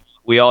 Mm-hmm.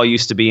 We all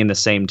used to be in the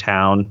same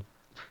town.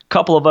 A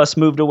couple of us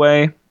moved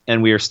away,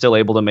 and we are still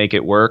able to make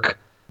it work.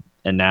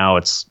 And now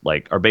it's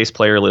like our bass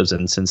player lives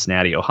in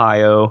Cincinnati,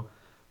 Ohio.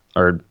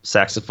 Our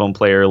saxophone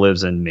player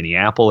lives in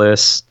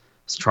Minneapolis.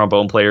 His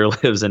trombone player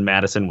lives in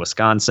Madison,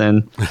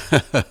 Wisconsin.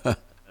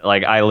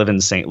 Like I live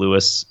in St.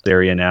 Louis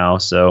area now,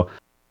 so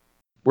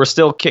we're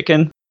still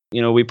kicking.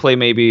 You know, we play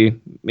maybe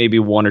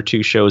one or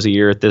two shows a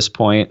year at this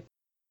point.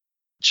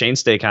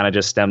 Chainstay kind of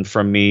just stemmed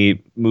from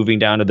me moving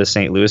down to the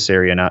St. Louis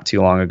area not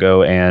too long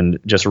ago and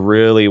just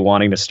really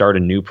wanting to start a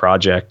new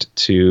project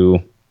to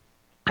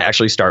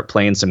actually start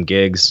playing some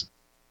gigs.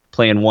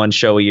 Playing one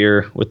show a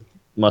year with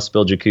Must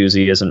Build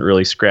Jacuzzi isn't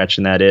really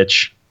scratching that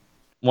itch.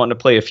 Wanting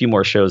to play a few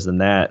more shows than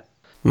that.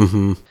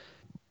 Mm-hmm.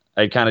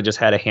 I kind of just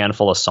had a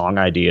handful of song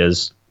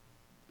ideas.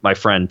 My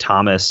friend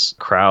Thomas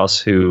Kraus,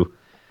 who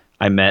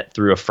I met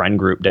through a friend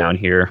group down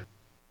here,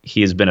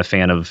 he has been a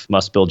fan of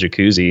Must Build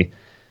Jacuzzi.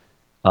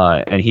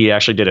 And he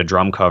actually did a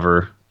drum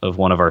cover of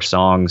one of our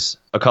songs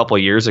a couple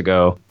of years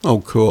ago.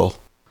 Oh, cool.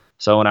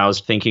 So when I was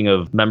thinking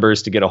of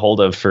members to get a hold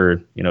of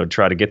for,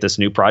 try to get this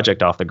new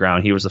project off the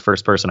ground, he was the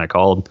first person I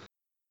called.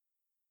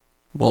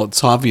 Well,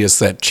 it's obvious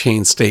that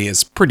Chainstay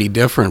is pretty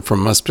different from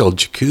Must Build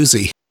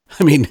Jacuzzi.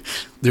 I mean,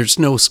 there's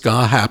no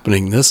ska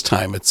happening this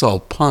time. It's all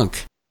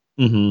punk.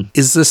 Mm-hmm.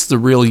 Is this the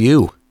real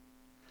you?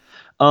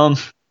 I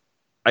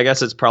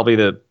guess it's probably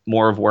the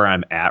more of where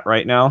I'm at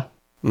right now.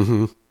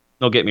 Mm-hmm.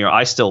 Don't get me wrong.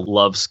 I still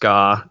love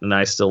ska and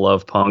I still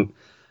love punk.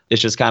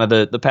 It's just kind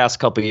of the past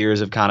couple of years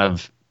have kind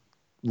of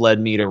led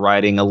me to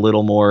writing a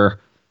little more,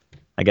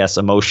 I guess,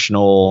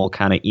 emotional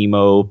kind of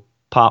emo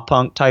pop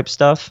punk type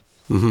stuff.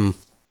 Mm-hmm.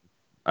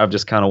 I've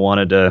just kind of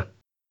wanted to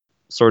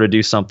sort of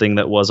do something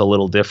that was a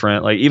little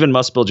different. Like even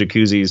Must Build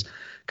Jacuzzi's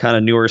kind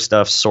of newer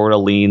stuff sort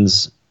of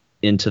leans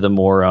into the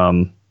more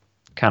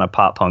kind of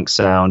pop punk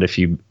sound, if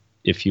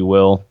you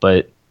will.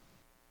 But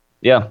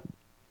yeah,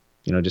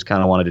 just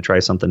kind of wanted to try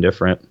something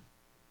different.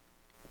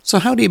 So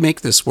how do you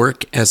make this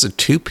work as a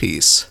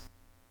two-piece?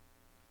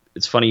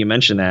 It's funny you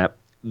mention that.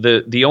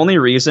 The only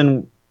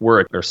reason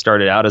we're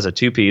started out as a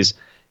two-piece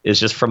is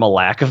just from a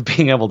lack of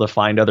being able to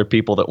find other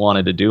people that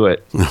wanted to do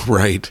it.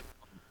 Right.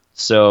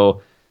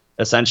 So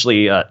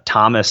essentially,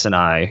 Thomas and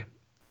I,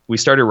 we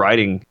started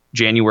writing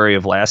January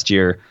of last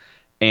year.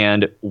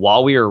 And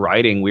while we were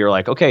writing, we were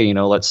like, okay,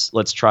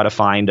 let's try to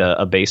find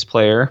a bass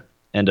player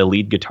and a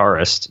lead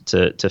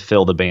guitarist to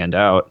fill the band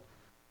out.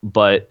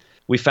 But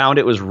we found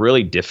it was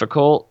really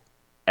difficult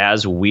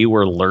as we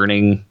were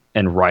learning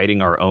and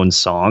writing our own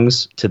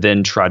songs to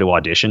then try to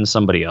audition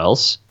somebody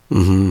else.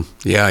 Mm-hmm.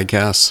 Yeah, I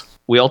guess.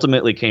 We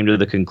ultimately came to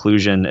the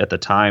conclusion at the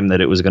time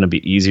that it was going to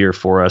be easier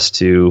for us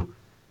to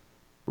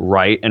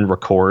write and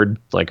record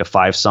like a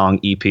 5-song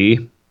EP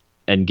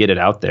and get it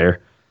out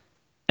there.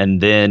 And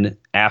then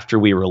after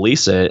we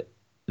release it,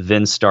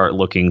 then start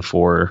looking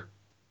for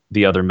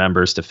the other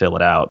members to fill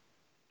it out.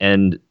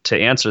 And to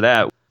answer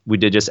that, we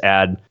did just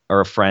add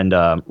our friend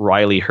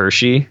Riley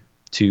Hershey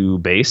to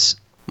bass.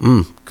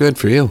 Good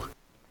for you.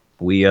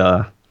 We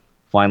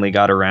finally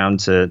got around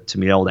to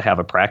being able to have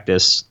a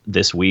practice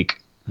this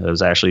week. It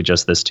was actually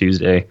just this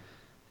Tuesday.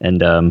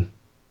 And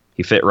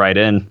he fit right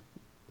in.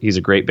 He's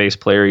a great bass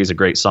player. He's a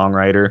great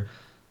songwriter.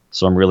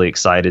 So I'm really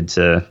excited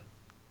to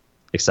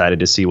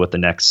see what the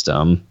next,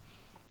 the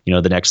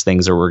next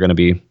things that we're going to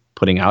be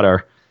putting out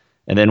are.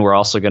 And then we're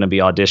also going to be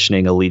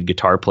auditioning a lead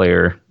guitar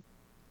player.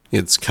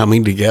 It's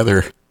coming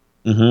together.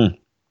 Mm-hmm.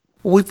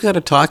 We've got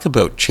to talk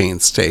about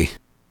Chainstay.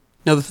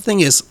 Now, the thing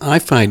is, I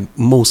find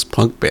most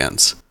punk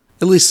bands,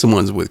 at least the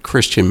ones with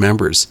Christian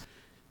members,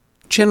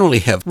 generally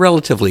have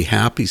relatively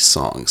happy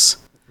songs.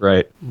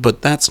 Right.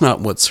 But that's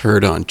not what's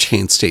heard on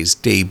Chainstay's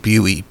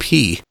debut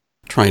EP,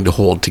 Trying to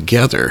Hold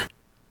Together.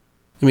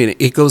 I mean,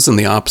 it goes in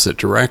the opposite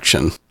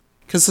direction,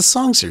 because the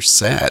songs are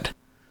sad.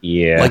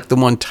 Yeah. Like the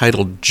one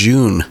titled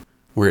June,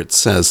 where it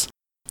says,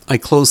 I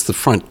closed the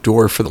front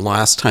door for the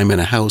last time in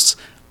a house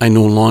I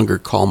no longer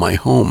call my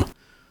home.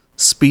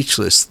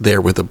 Speechless there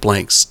with a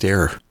blank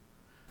stare.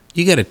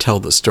 You got to tell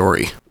the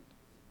story.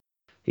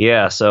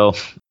 Yeah, so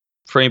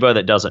for anybody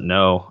that doesn't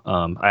know,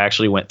 I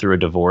actually went through a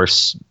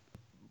divorce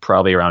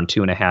probably around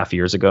 2.5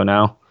 years ago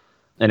now.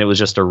 And it was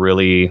just a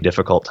really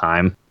difficult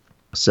time.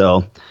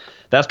 So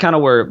that's kind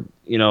of where,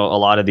 a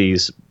lot of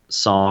these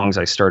songs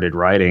I started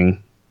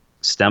writing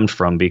stemmed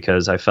from,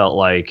 because I felt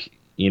like,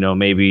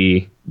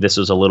 maybe this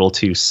was a little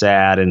too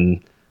sad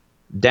and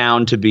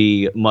down to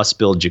be Must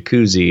Build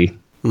Jacuzzi.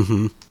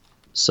 Mm-hmm.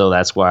 So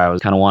that's why I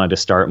was kind of wanted to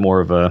start more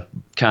of a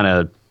kind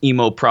of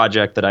emo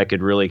project that I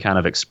could really kind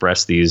of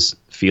express these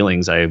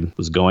feelings I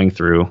was going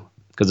through.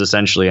 Because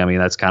essentially,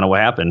 that's kind of what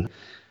happened.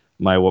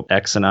 My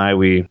ex and I,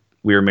 we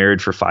were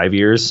married for 5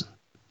 years,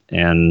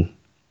 and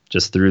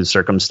just through the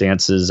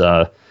circumstances,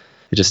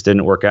 it just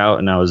didn't work out.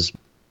 And I was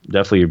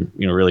definitely,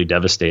 really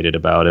devastated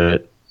about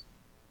it.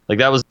 Like,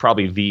 that was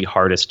probably the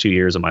hardest 2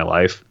 years of my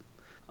life.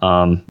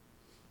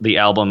 The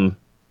album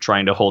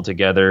trying to hold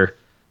together,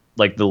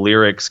 like the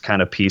lyrics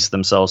kind of pieced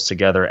themselves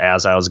together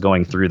as I was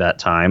going through that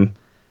time.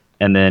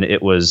 And then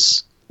it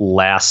was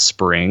last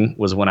spring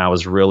was when I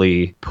was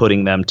really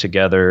putting them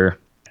together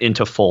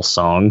into full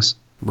songs.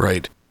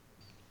 Right.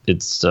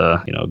 It's,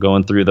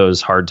 going through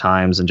those hard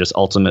times and just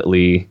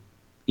ultimately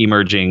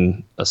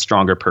emerging a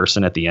stronger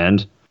person at the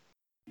end.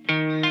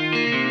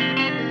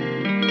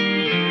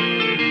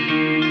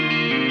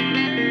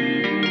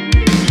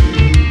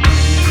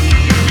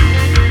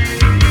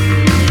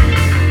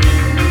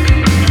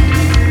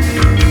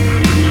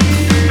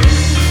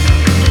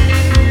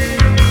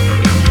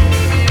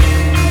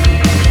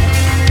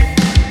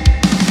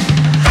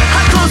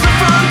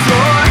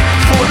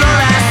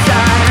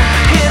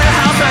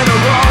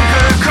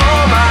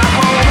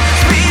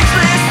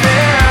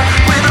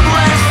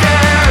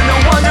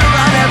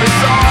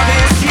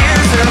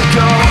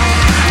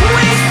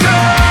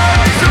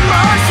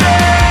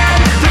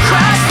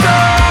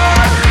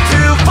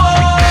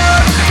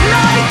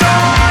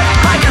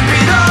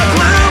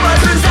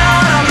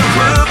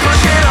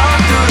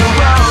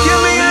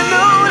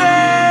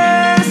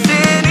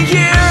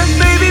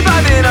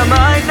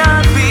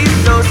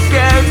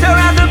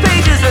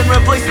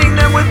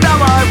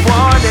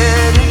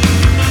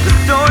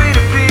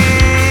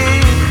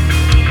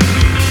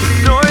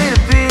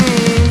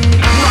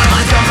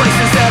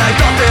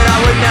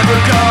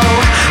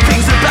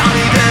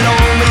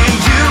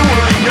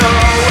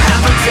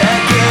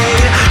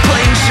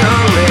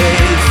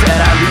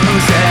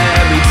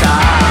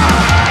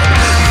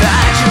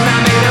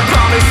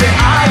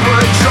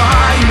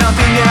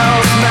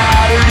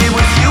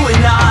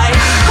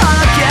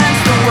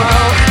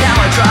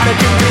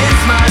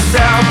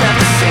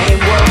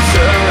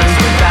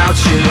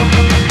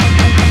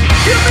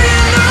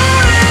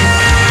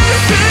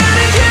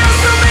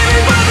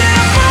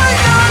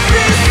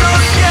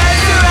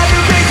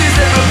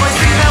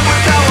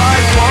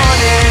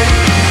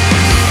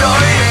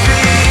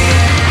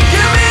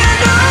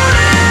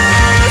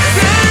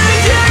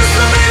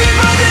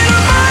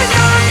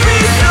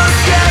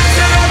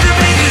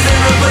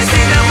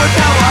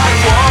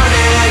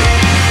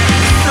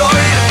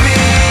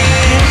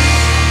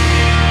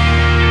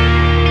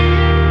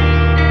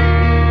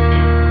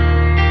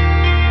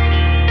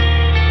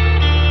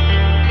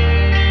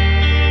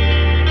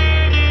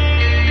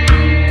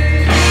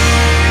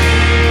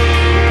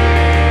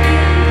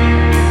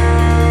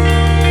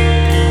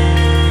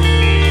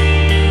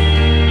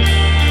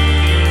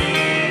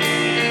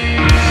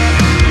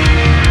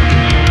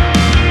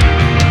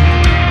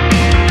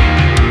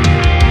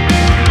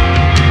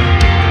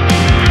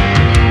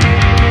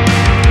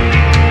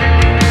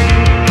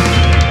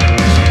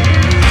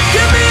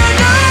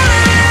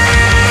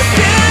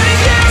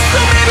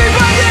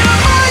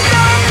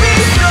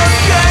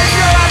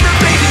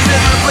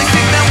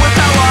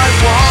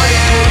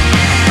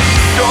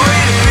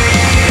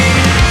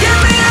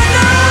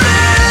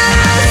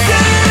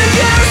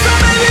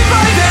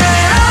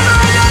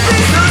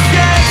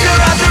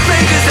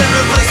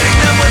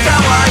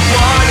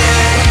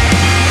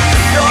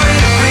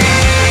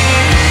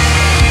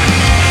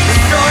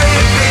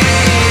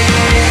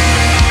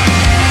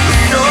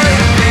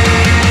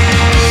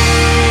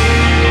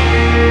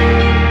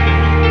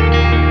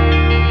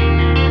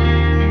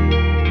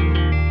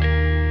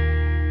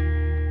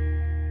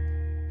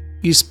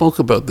 You spoke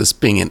about this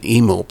being an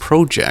emo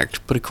project,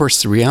 but of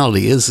course the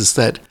reality is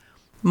that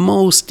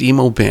most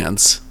emo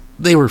bands,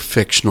 they were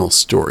fictional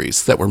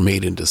stories that were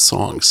made into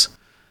songs.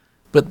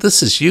 But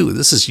this is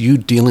you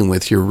dealing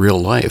with your real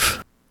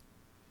life.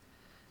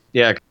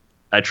 Yeah,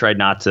 I tried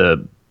not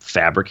to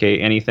fabricate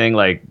anything.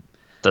 Like,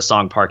 the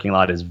song Parking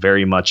Lot is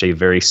very much a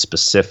very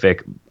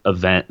specific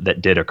event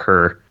that did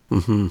occur.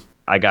 Mm-hmm.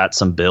 I got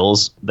some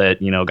bills that,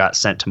 got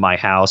sent to my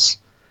house,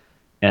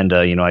 and,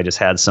 I just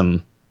had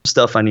some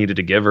stuff I needed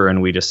to give her,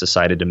 and we just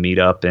decided to meet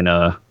up in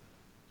a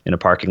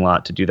parking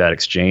lot to do that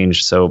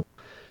exchange. So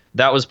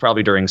that was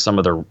probably during some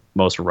of the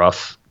most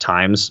rough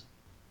times.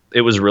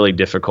 It was really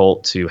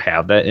difficult to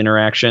have that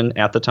interaction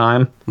at the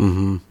time.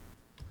 Mm-hmm.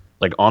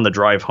 Like, on the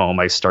drive home,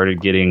 I started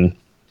getting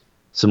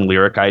some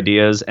lyric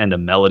ideas and a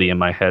melody in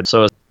my head.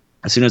 So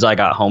as soon as I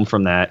got home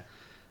from that,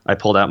 I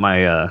pulled out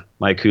my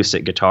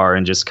acoustic guitar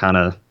and just kind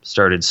of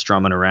started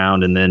strumming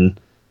around. And then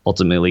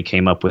ultimately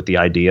came up with the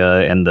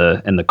idea and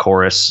the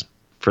chorus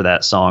for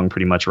that song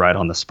pretty much right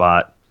on the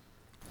spot.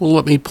 Well,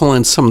 let me pull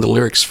in some of the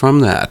lyrics from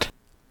that.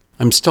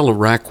 I'm still a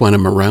wreck when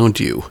I'm around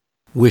you.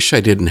 Wish I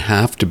didn't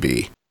have to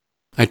be.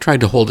 I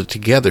tried to hold it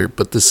together,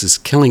 but this is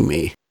killing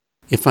me.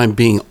 If I'm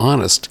being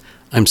honest,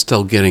 I'm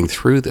still getting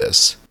through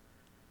this.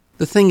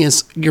 The thing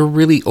is, you're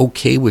really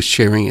okay with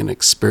sharing an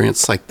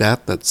experience like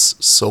that that's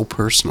so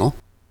personal?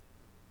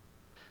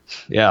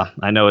 Yeah,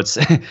 I know it's...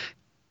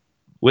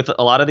 With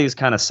a lot of these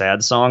kind of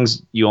sad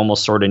songs, you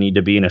almost sort of need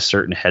to be in a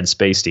certain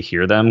headspace to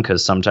hear them,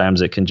 because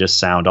sometimes it can just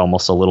sound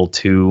almost a little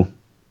too,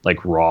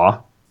 like,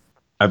 raw.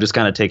 I've just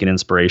kind of taken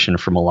inspiration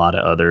from a lot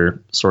of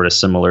other sort of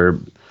similar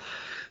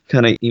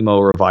kind of emo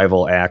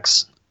revival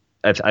acts.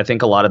 I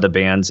think a lot of the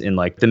bands in,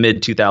 like, the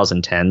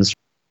mid-2010s,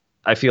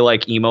 I feel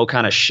like emo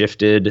kind of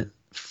shifted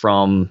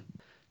from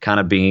kind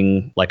of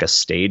being like a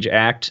stage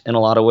act in a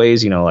lot of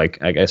ways. You know,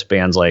 like, I guess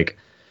bands like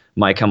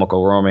My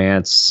Chemical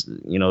Romance,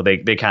 you know, they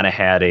kind of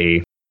had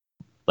a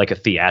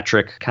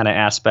theatric kind of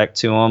aspect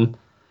to them.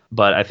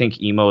 But I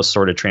think emo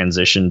sort of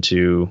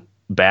transitioned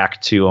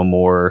back to a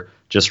more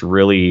just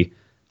really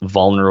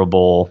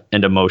vulnerable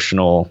and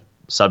emotional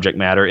subject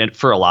matter, and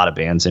for a lot of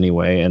bands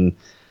anyway. And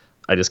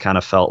I just kind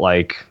of felt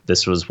like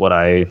this was what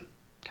I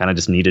kind of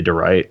just needed to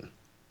write.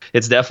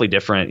 It's definitely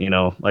different, you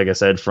know, like I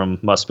said, from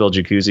Must Build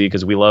Jacuzzi,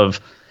 because we love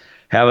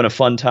having a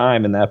fun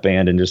time in that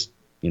band and just,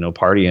 you know,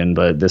 partying.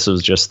 But this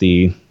was just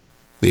the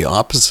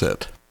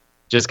opposite.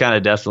 Just kind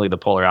of definitely the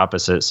polar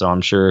opposite. So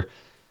I'm sure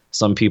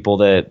some people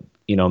that,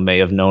 you know, may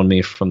have known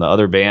me from the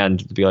other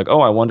band be like,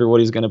 oh, I wonder what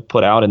he's going to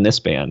put out in this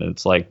band. And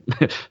it's like,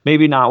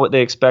 maybe not what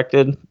they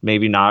expected,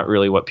 maybe not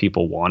really what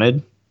people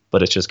wanted,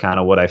 but it's just kind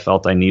of what I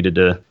felt I needed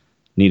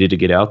to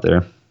get out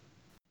there.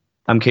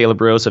 I'm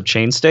Caleb Rose of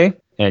Chainstay,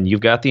 and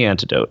you've got the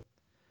antidote.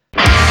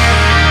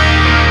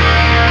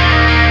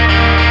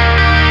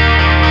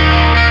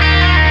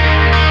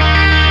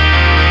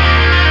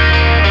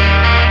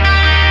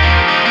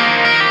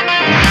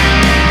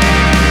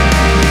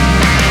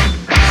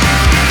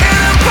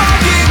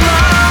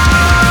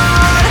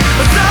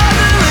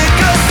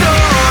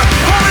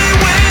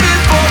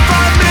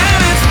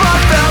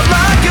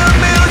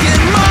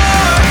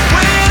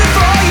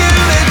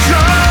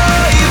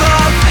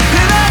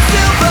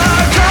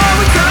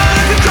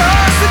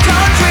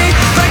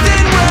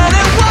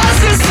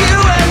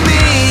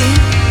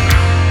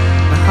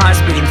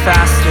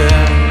 Faster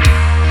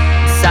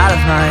inside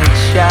of my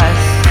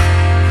chest.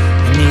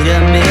 I need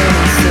a minute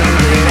so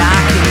that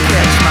I can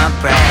catch my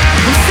breath.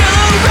 I'm still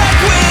a wreck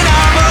when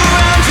I'm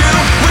around you.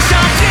 Wish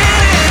I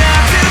didn't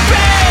have to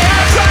be.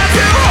 I try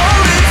to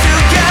hold it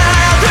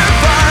together,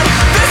 but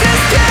this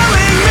is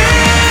killing me.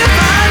 If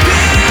I'm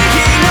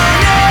being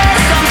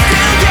honest, I'm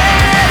still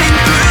getting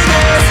through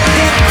this.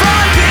 If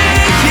I'm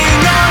being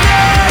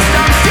honest,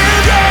 I'm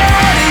still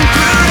getting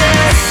through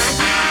this.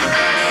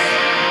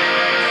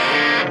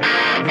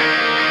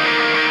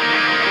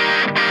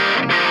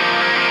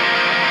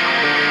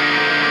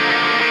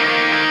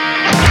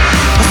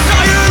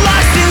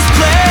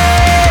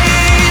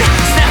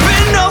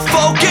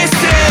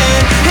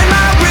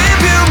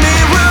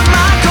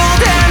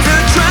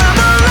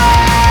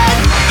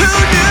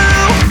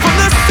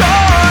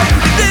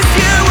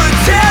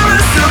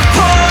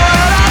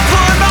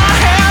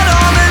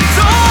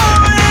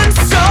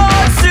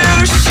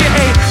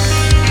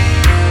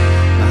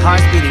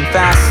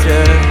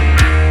 Faster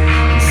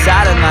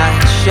inside of my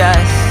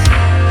chest.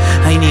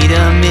 I need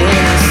a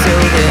minute so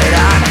that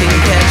I can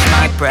catch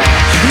my breath.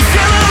 I'm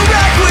still a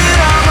wreck when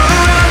I'm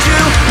around you.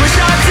 Wish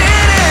I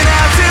didn't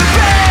have to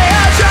pay.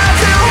 I try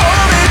to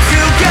hold it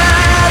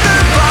together,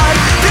 but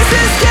this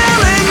is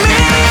killing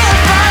me.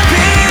 If I'm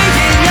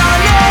being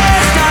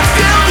honest, I'm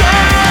still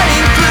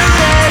getting through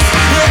this.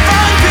 If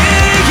I'm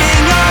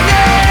being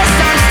honest,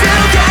 I'm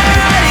still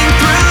getting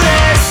through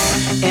this.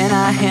 And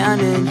I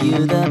handed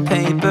you the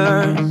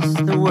papers,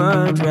 the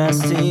word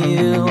addressed to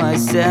you. I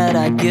said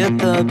I'd get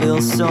the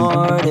bill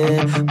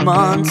sorted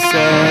months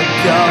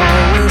ago.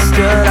 We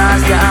stood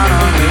eyes down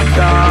on the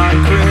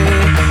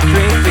concrete,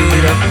 3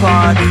 feet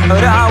apart,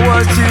 but I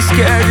was too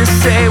scared to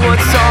say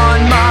what's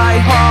on my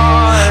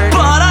heart.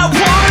 But I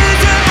wanted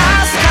to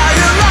ask how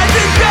your life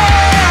had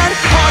been.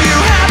 Are you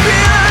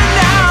happier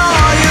now?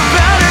 Are you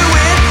better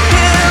with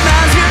him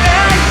as your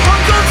aunt?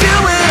 Uncle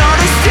doing all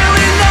this still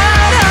in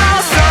that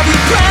house. Have you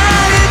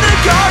planted the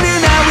garden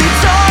that we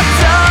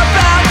talked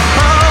about?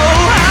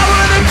 Oh, how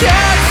are the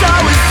cats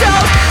always so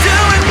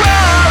doing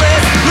well?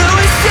 Is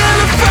Louis still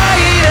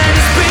afraid and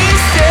his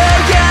beans still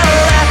get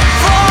left?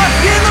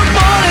 4 in the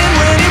morning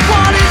when he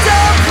wanted to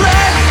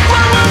play.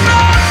 Well,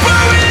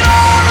 remember it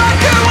all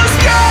like it was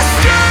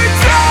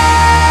yesterday.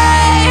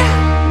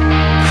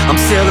 I'm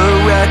still a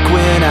wreck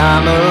when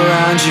I'm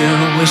around you.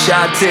 Wish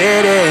I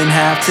didn't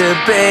have to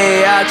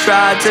be. I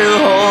tried to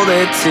hold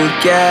it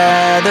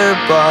together,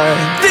 but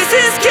this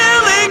is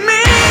killing me.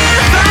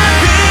 If I'm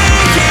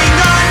being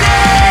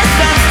honest,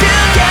 I'm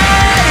still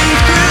getting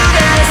through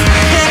this.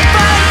 If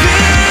I'm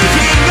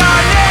being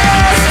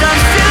honest, I'm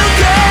still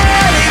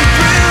getting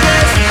through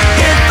this.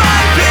 If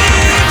I'm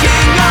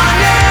being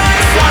honest,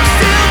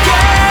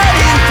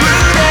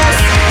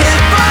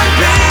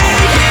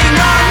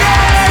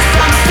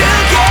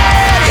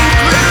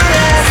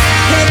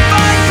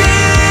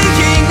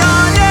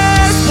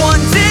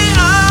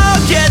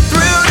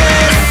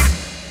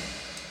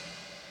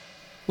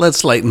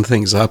 Let's lighten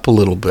things up a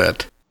little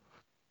bit.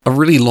 A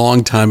really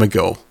long time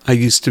ago, I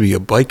used to be a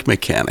bike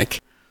mechanic,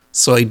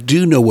 so I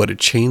do know what a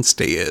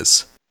chainstay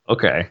is.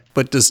 Okay.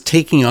 But does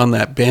taking on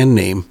that band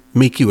name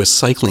make you a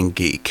cycling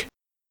geek?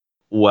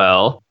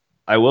 Well,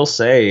 I will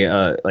say,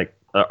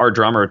 our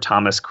drummer,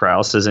 Thomas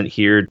Kraus, isn't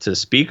here to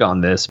speak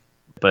on this,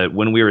 but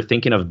when we were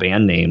thinking of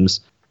band names,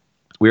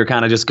 we were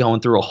kind of just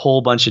going through a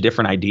whole bunch of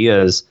different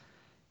ideas,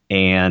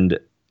 and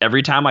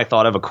every time I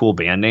thought of a cool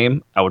band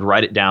name, I would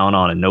write it down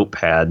on a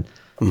notepad,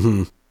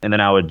 and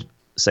then I would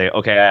say,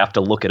 okay, I have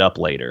to look it up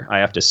later. I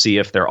have to see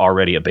if they're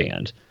already a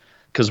band.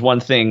 Because one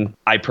thing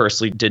I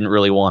personally didn't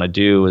really want to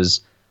do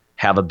is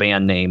have a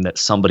band name that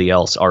somebody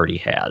else already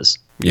has.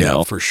 You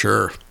know? For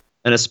sure.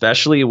 And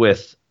especially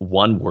with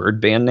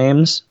one-word band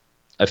names,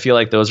 I feel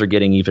like those are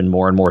getting even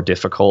more and more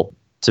difficult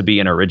to be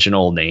an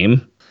original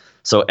name.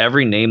 So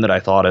every name that I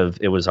thought of,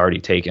 it was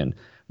already taken.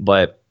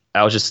 But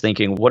I was just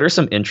thinking, what are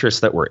some interests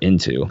that we're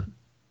into?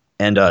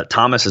 And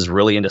Thomas is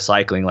really into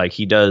cycling. Like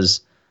he does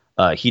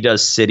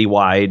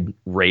citywide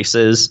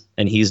races,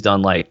 and he's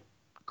done like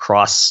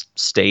cross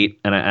state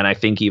and I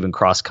think even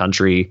cross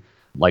country,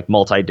 like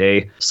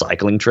multi-day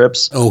cycling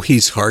trips. Oh,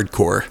 he's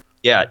hardcore.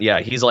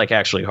 Yeah, he's like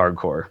actually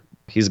hardcore.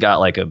 He's got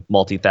like a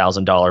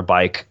multi-$1,000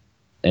 bike,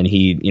 and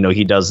he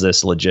does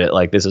this legit.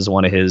 Like this is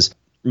one of his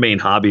main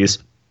hobbies.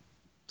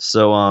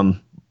 So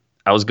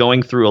I was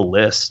going through a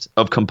list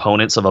of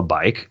components of a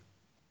bike.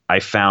 I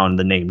found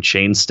the name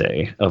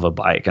Chainstay of a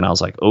bike, and I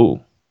was like,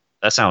 oh,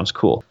 that sounds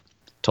cool.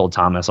 Told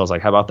Thomas, I was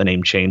like, how about the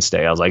name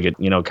Chainstay? I was like, it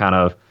kind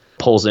of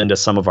pulls into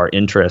some of our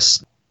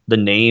interests. The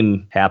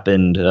name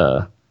happened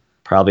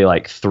probably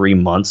like 3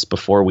 months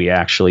before we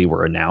actually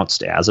were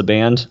announced as a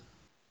band.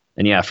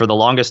 And yeah, for the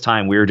longest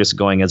time, we were just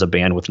going as a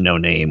band with no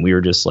name. We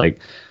were just like,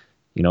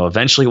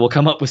 eventually we'll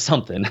come up with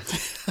something.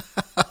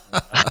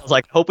 I was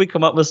like, hope we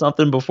come up with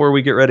something before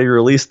we get ready to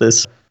release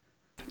this.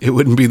 It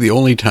wouldn't be the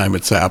only time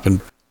it's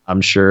happened.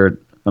 I'm sure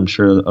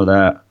of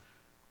that.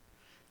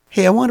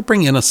 Hey, I want to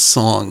bring in a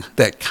song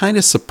that kind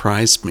of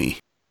surprised me.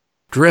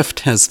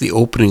 Drift has the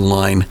opening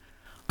line,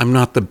 "I'm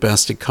not the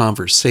best at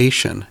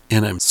conversation,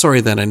 and I'm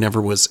sorry that I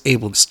never was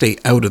able to stay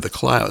out of the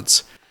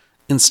clouds.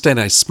 Instead,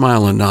 I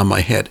smile and nod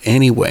my head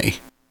anyway."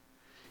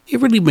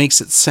 It really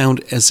makes it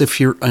sound as if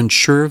you're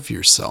unsure of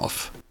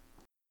yourself.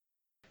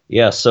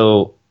 Yeah,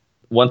 so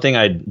one thing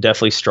I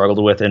definitely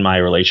struggled with in my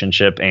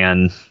relationship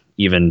and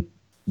even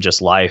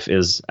just life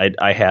is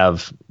I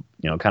have,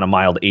 kind of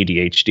mild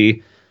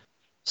ADHD.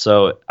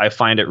 So I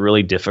find it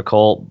really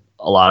difficult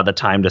a lot of the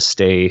time to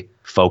stay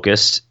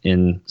focused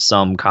in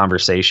some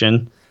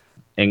conversation.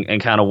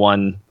 And kind of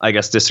one, I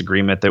guess,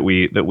 disagreement that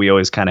we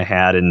always kind of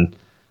had and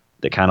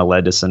that kind of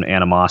led to some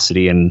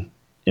animosity in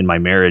my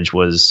marriage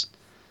was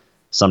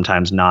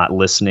sometimes not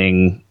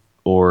listening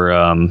or,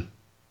 kind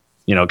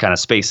of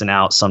spacing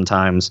out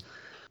sometimes.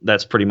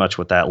 That's pretty much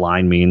what that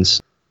line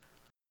means.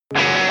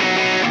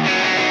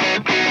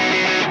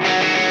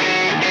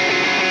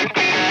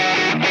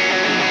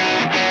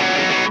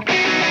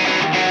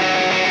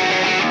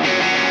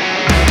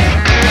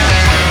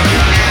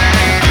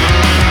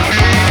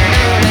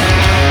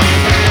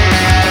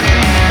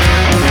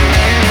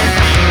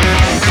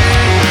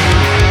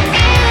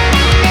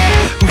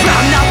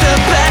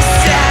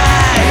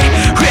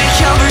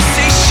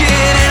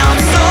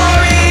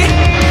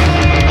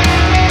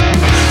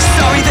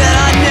 Sorry that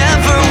I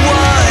never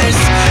was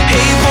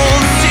able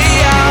to see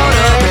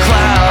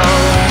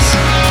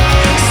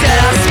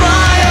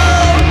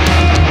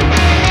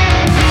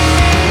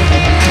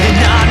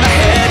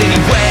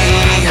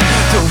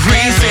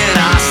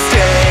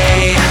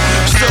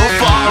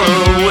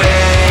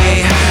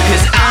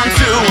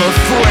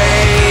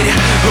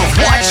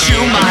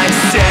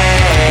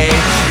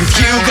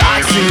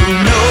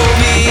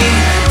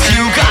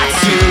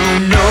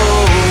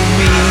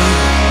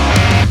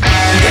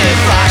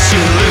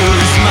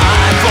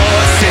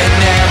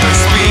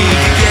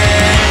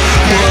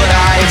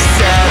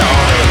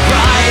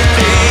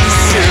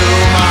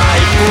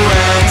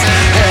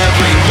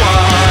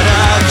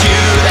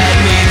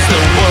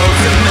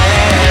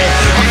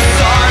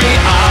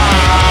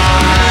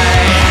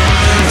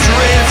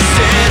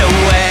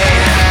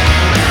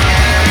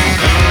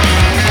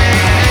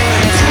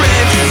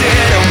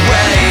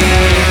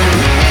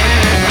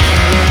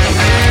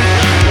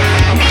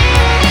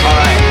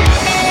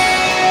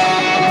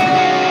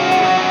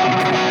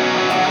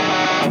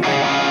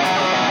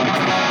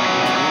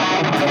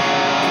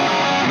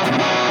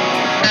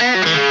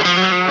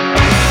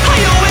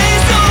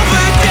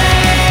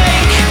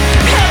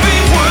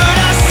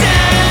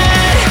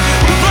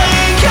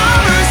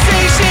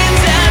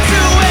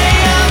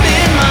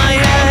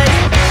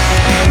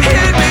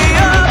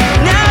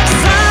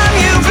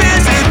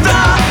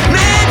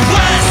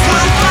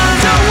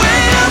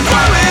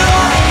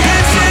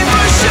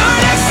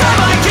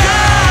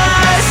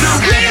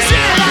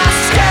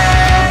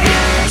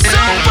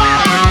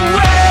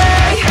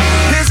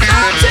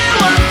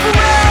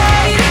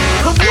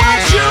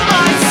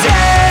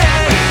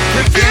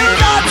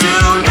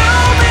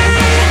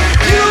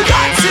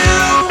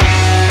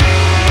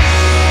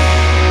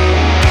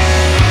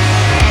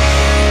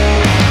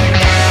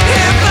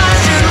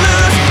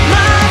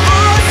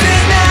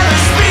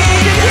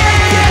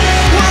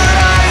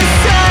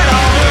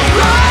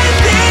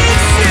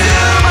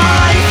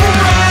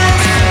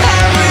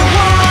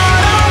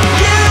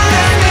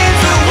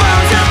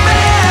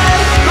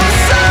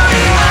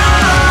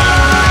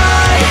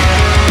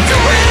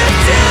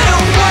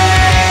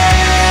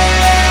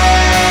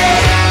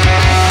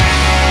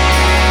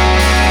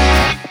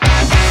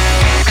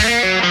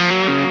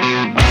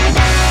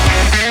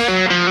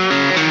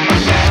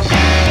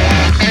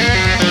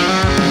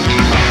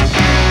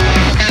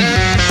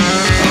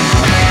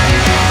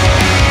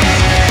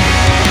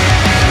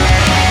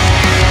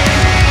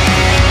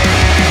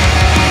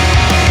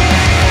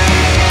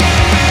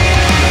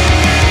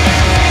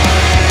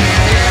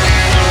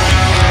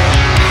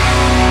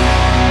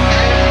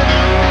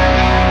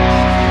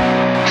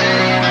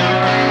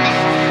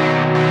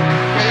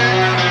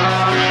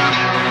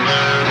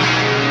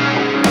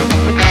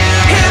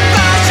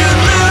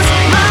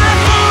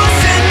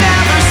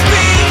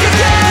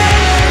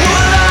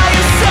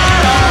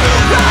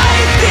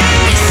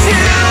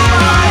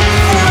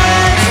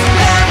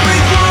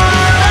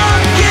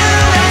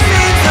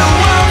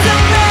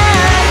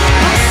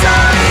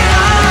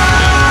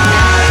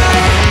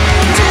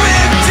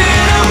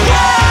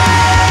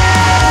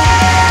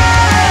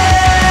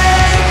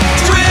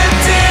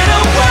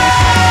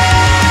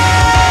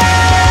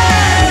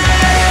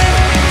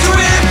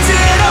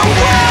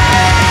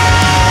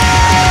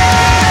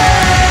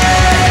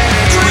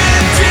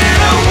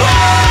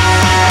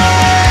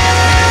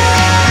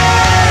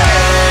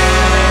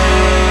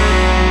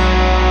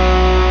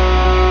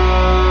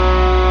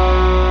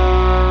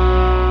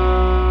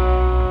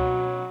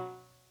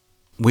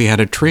we had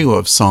a trio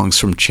of songs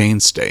from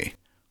Chainstay.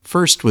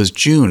 First was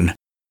June,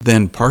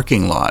 then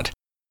Parking Lot,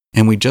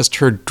 and we just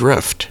heard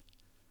Drift.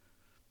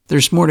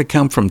 There's more to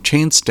come from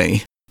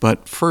Chainstay,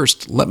 but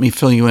first let me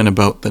fill you in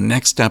about the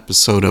next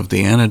episode of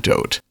The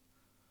Antidote.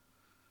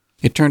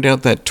 It turned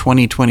out that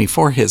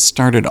 2024 has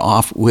started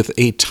off with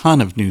a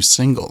ton of new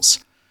singles,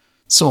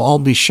 so I'll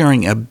be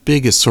sharing a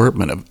big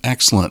assortment of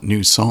excellent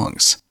new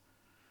songs.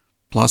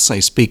 Plus, I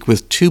speak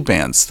with two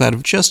bands that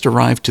have just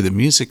arrived to the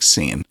music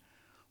scene.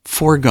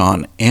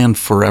 Foregone and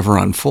Forever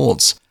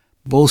Unfolds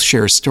both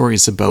share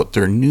stories about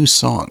their new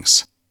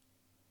songs.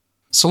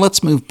 So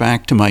let's move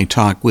back to my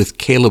talk with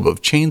Caleb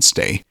of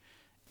Chainstay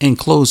and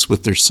close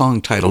with their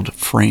song titled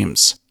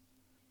Frames.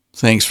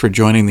 Thanks for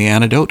joining The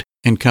Antidote,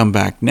 and come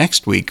back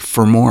next week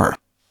for more.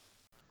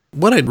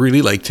 What I'd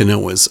really like to know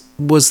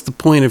was the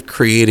point of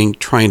creating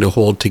Trying to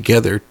Hold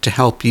Together to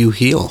help you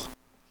heal?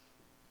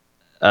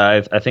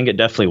 I think it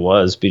definitely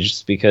was,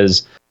 just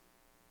because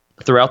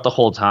throughout the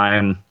whole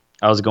time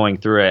I was going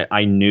through it,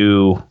 I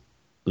knew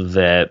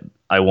that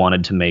I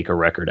wanted to make a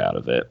record out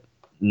of it.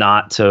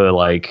 Not to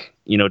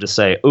to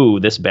say,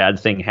 "Ooh, this bad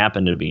thing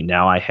happened to me.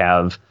 Now I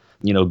have,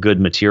 good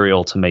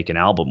material to make an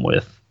album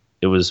with."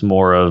 It was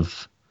more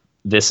of,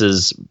 this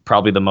is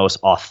probably the most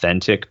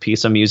authentic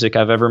piece of music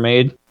I've ever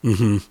made.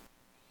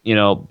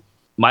 Mm-hmm.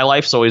 My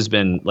life's always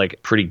been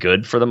pretty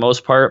good for the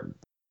most part.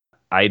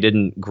 I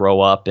didn't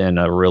grow up in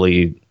a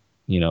really,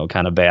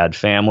 kind of bad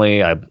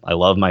family. I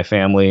love my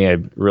family. I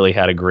really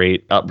had a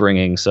great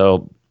upbringing.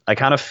 So I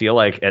kind of feel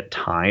like at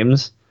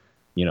times,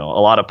 a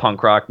lot of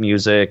punk rock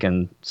music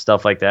and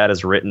stuff like that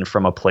is written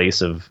from a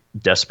place of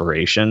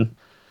desperation,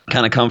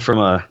 kind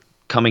of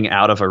coming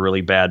out of a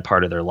really bad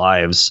part of their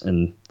lives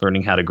and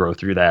learning how to grow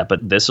through that.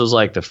 But this was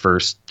the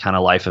first kind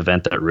of life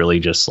event that really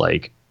just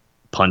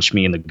punched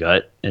me in the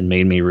gut and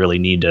made me really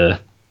need to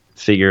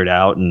figure it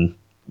out and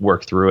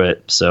work through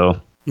it. So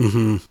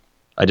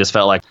I just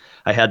felt like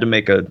I had to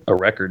make a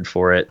record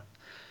for it,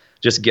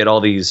 just get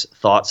all these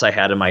thoughts I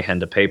had in my head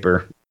to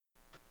paper.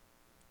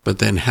 But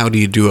then how do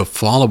you do a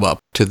follow-up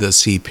to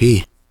this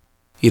EP?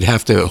 You'd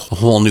have to have a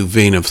whole new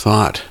vein of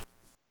thought.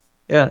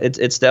 Yeah,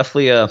 it's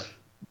definitely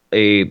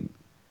a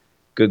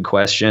good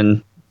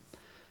question.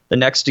 The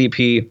next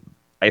EP,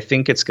 I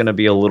think it's going to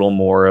be a little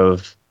more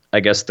of, I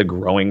guess, the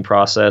growing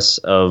process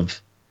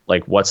of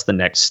what's the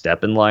next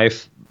step in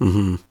life.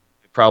 Mm-hmm.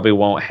 Probably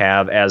won't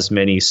have as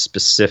many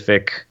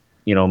specific,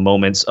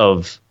 moments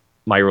of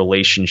my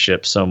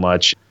relationship so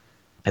much.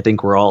 I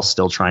think we're all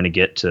still trying to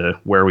get to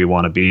where we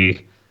want to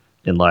be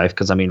in life.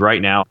 Because,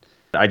 right now,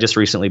 I just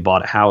recently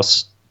bought a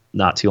house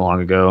not too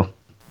long ago.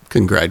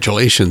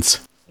 Congratulations.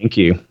 Thank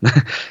you.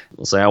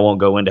 We'll say I won't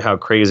go into how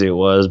crazy it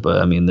was,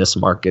 but this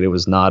market, it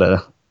was not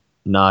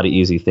an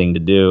easy thing to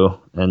do.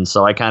 And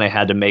so I kind of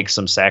had to make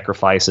some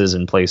sacrifices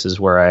in places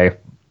where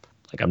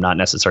I'm not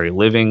necessarily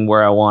living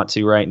where I want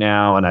to right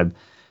now. And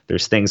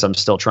there's things I'm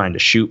still trying to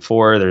shoot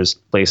for. There's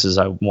places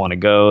I want to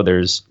go.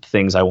 There's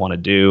things I want to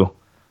do.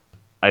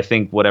 I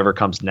think whatever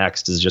comes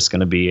next is just going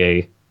to be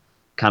a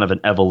kind of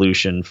an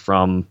evolution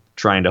from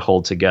trying to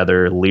hold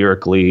together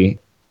lyrically.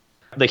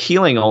 The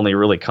healing only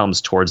really comes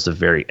towards the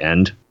very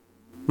end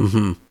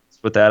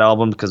with that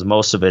album, because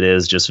most of it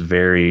is just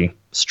very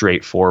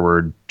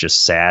straightforward,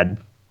 just sad,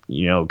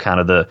 kind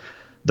of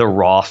the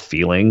raw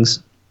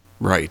feelings.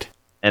 Right.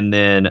 And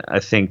then I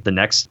think the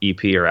next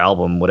EP or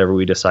album, whatever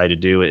we decide to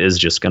do, is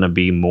just going to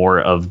be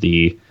more of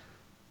the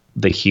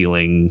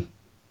healing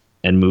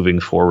and moving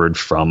forward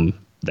from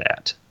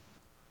that.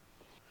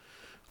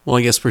 Well,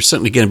 I guess we're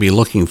certainly going to be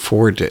looking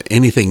forward to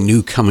anything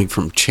new coming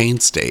from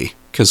Chainstay,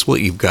 because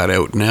what you've got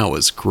out now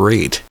is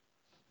great.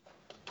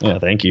 Yeah,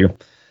 thank you.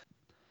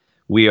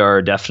 We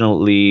are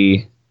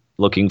definitely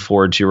looking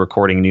forward to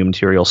recording new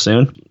material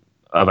soon.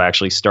 I've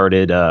actually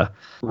started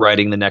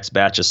writing the next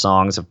batch of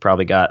songs. I've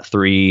probably got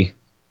 3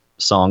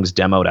 songs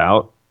demoed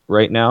out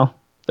right now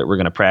that we're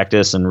going to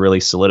practice and really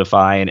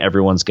solidify, and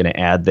everyone's going to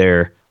add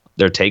their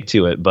take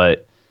to it.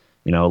 But,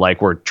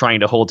 we're Trying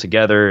to Hold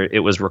Together,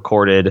 it was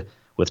recorded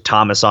with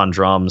Thomas on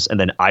drums, and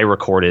then I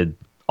recorded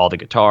all the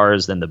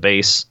guitars, then the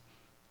bass,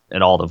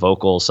 and all the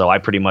vocals. So I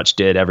pretty much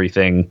did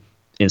everything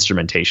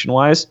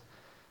instrumentation-wise.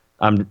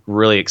 I'm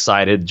really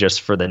excited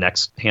just for the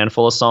next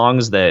handful of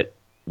songs that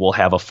will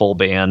have a full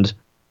band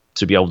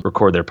to be able to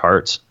record their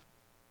parts.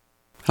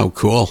 How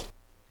cool.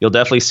 You'll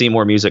definitely see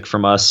more music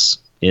from us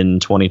in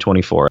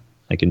 2024.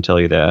 I can tell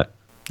you that.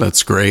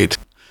 That's great.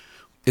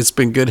 It's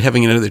been good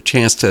having another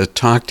chance to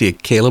talk to you,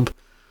 Caleb,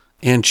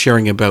 and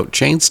sharing about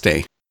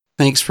Chainstay.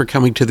 Thanks for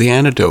coming to The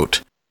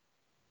Antidote.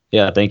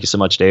 Yeah, thank you so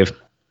much, Dave.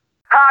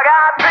 I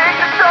got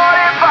pictures stored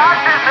in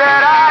boxes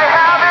that I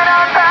haven't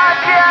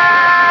unpacked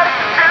yet.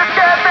 Just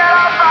get that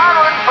I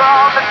found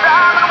from the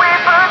time that we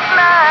first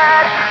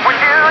met. When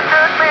you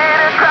took me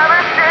to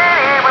Traverse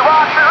City, we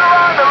walked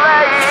along the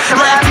lake.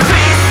 Left a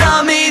piece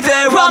of me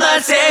there on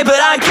that day,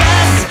 but I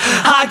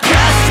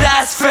guess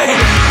that's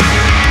fate.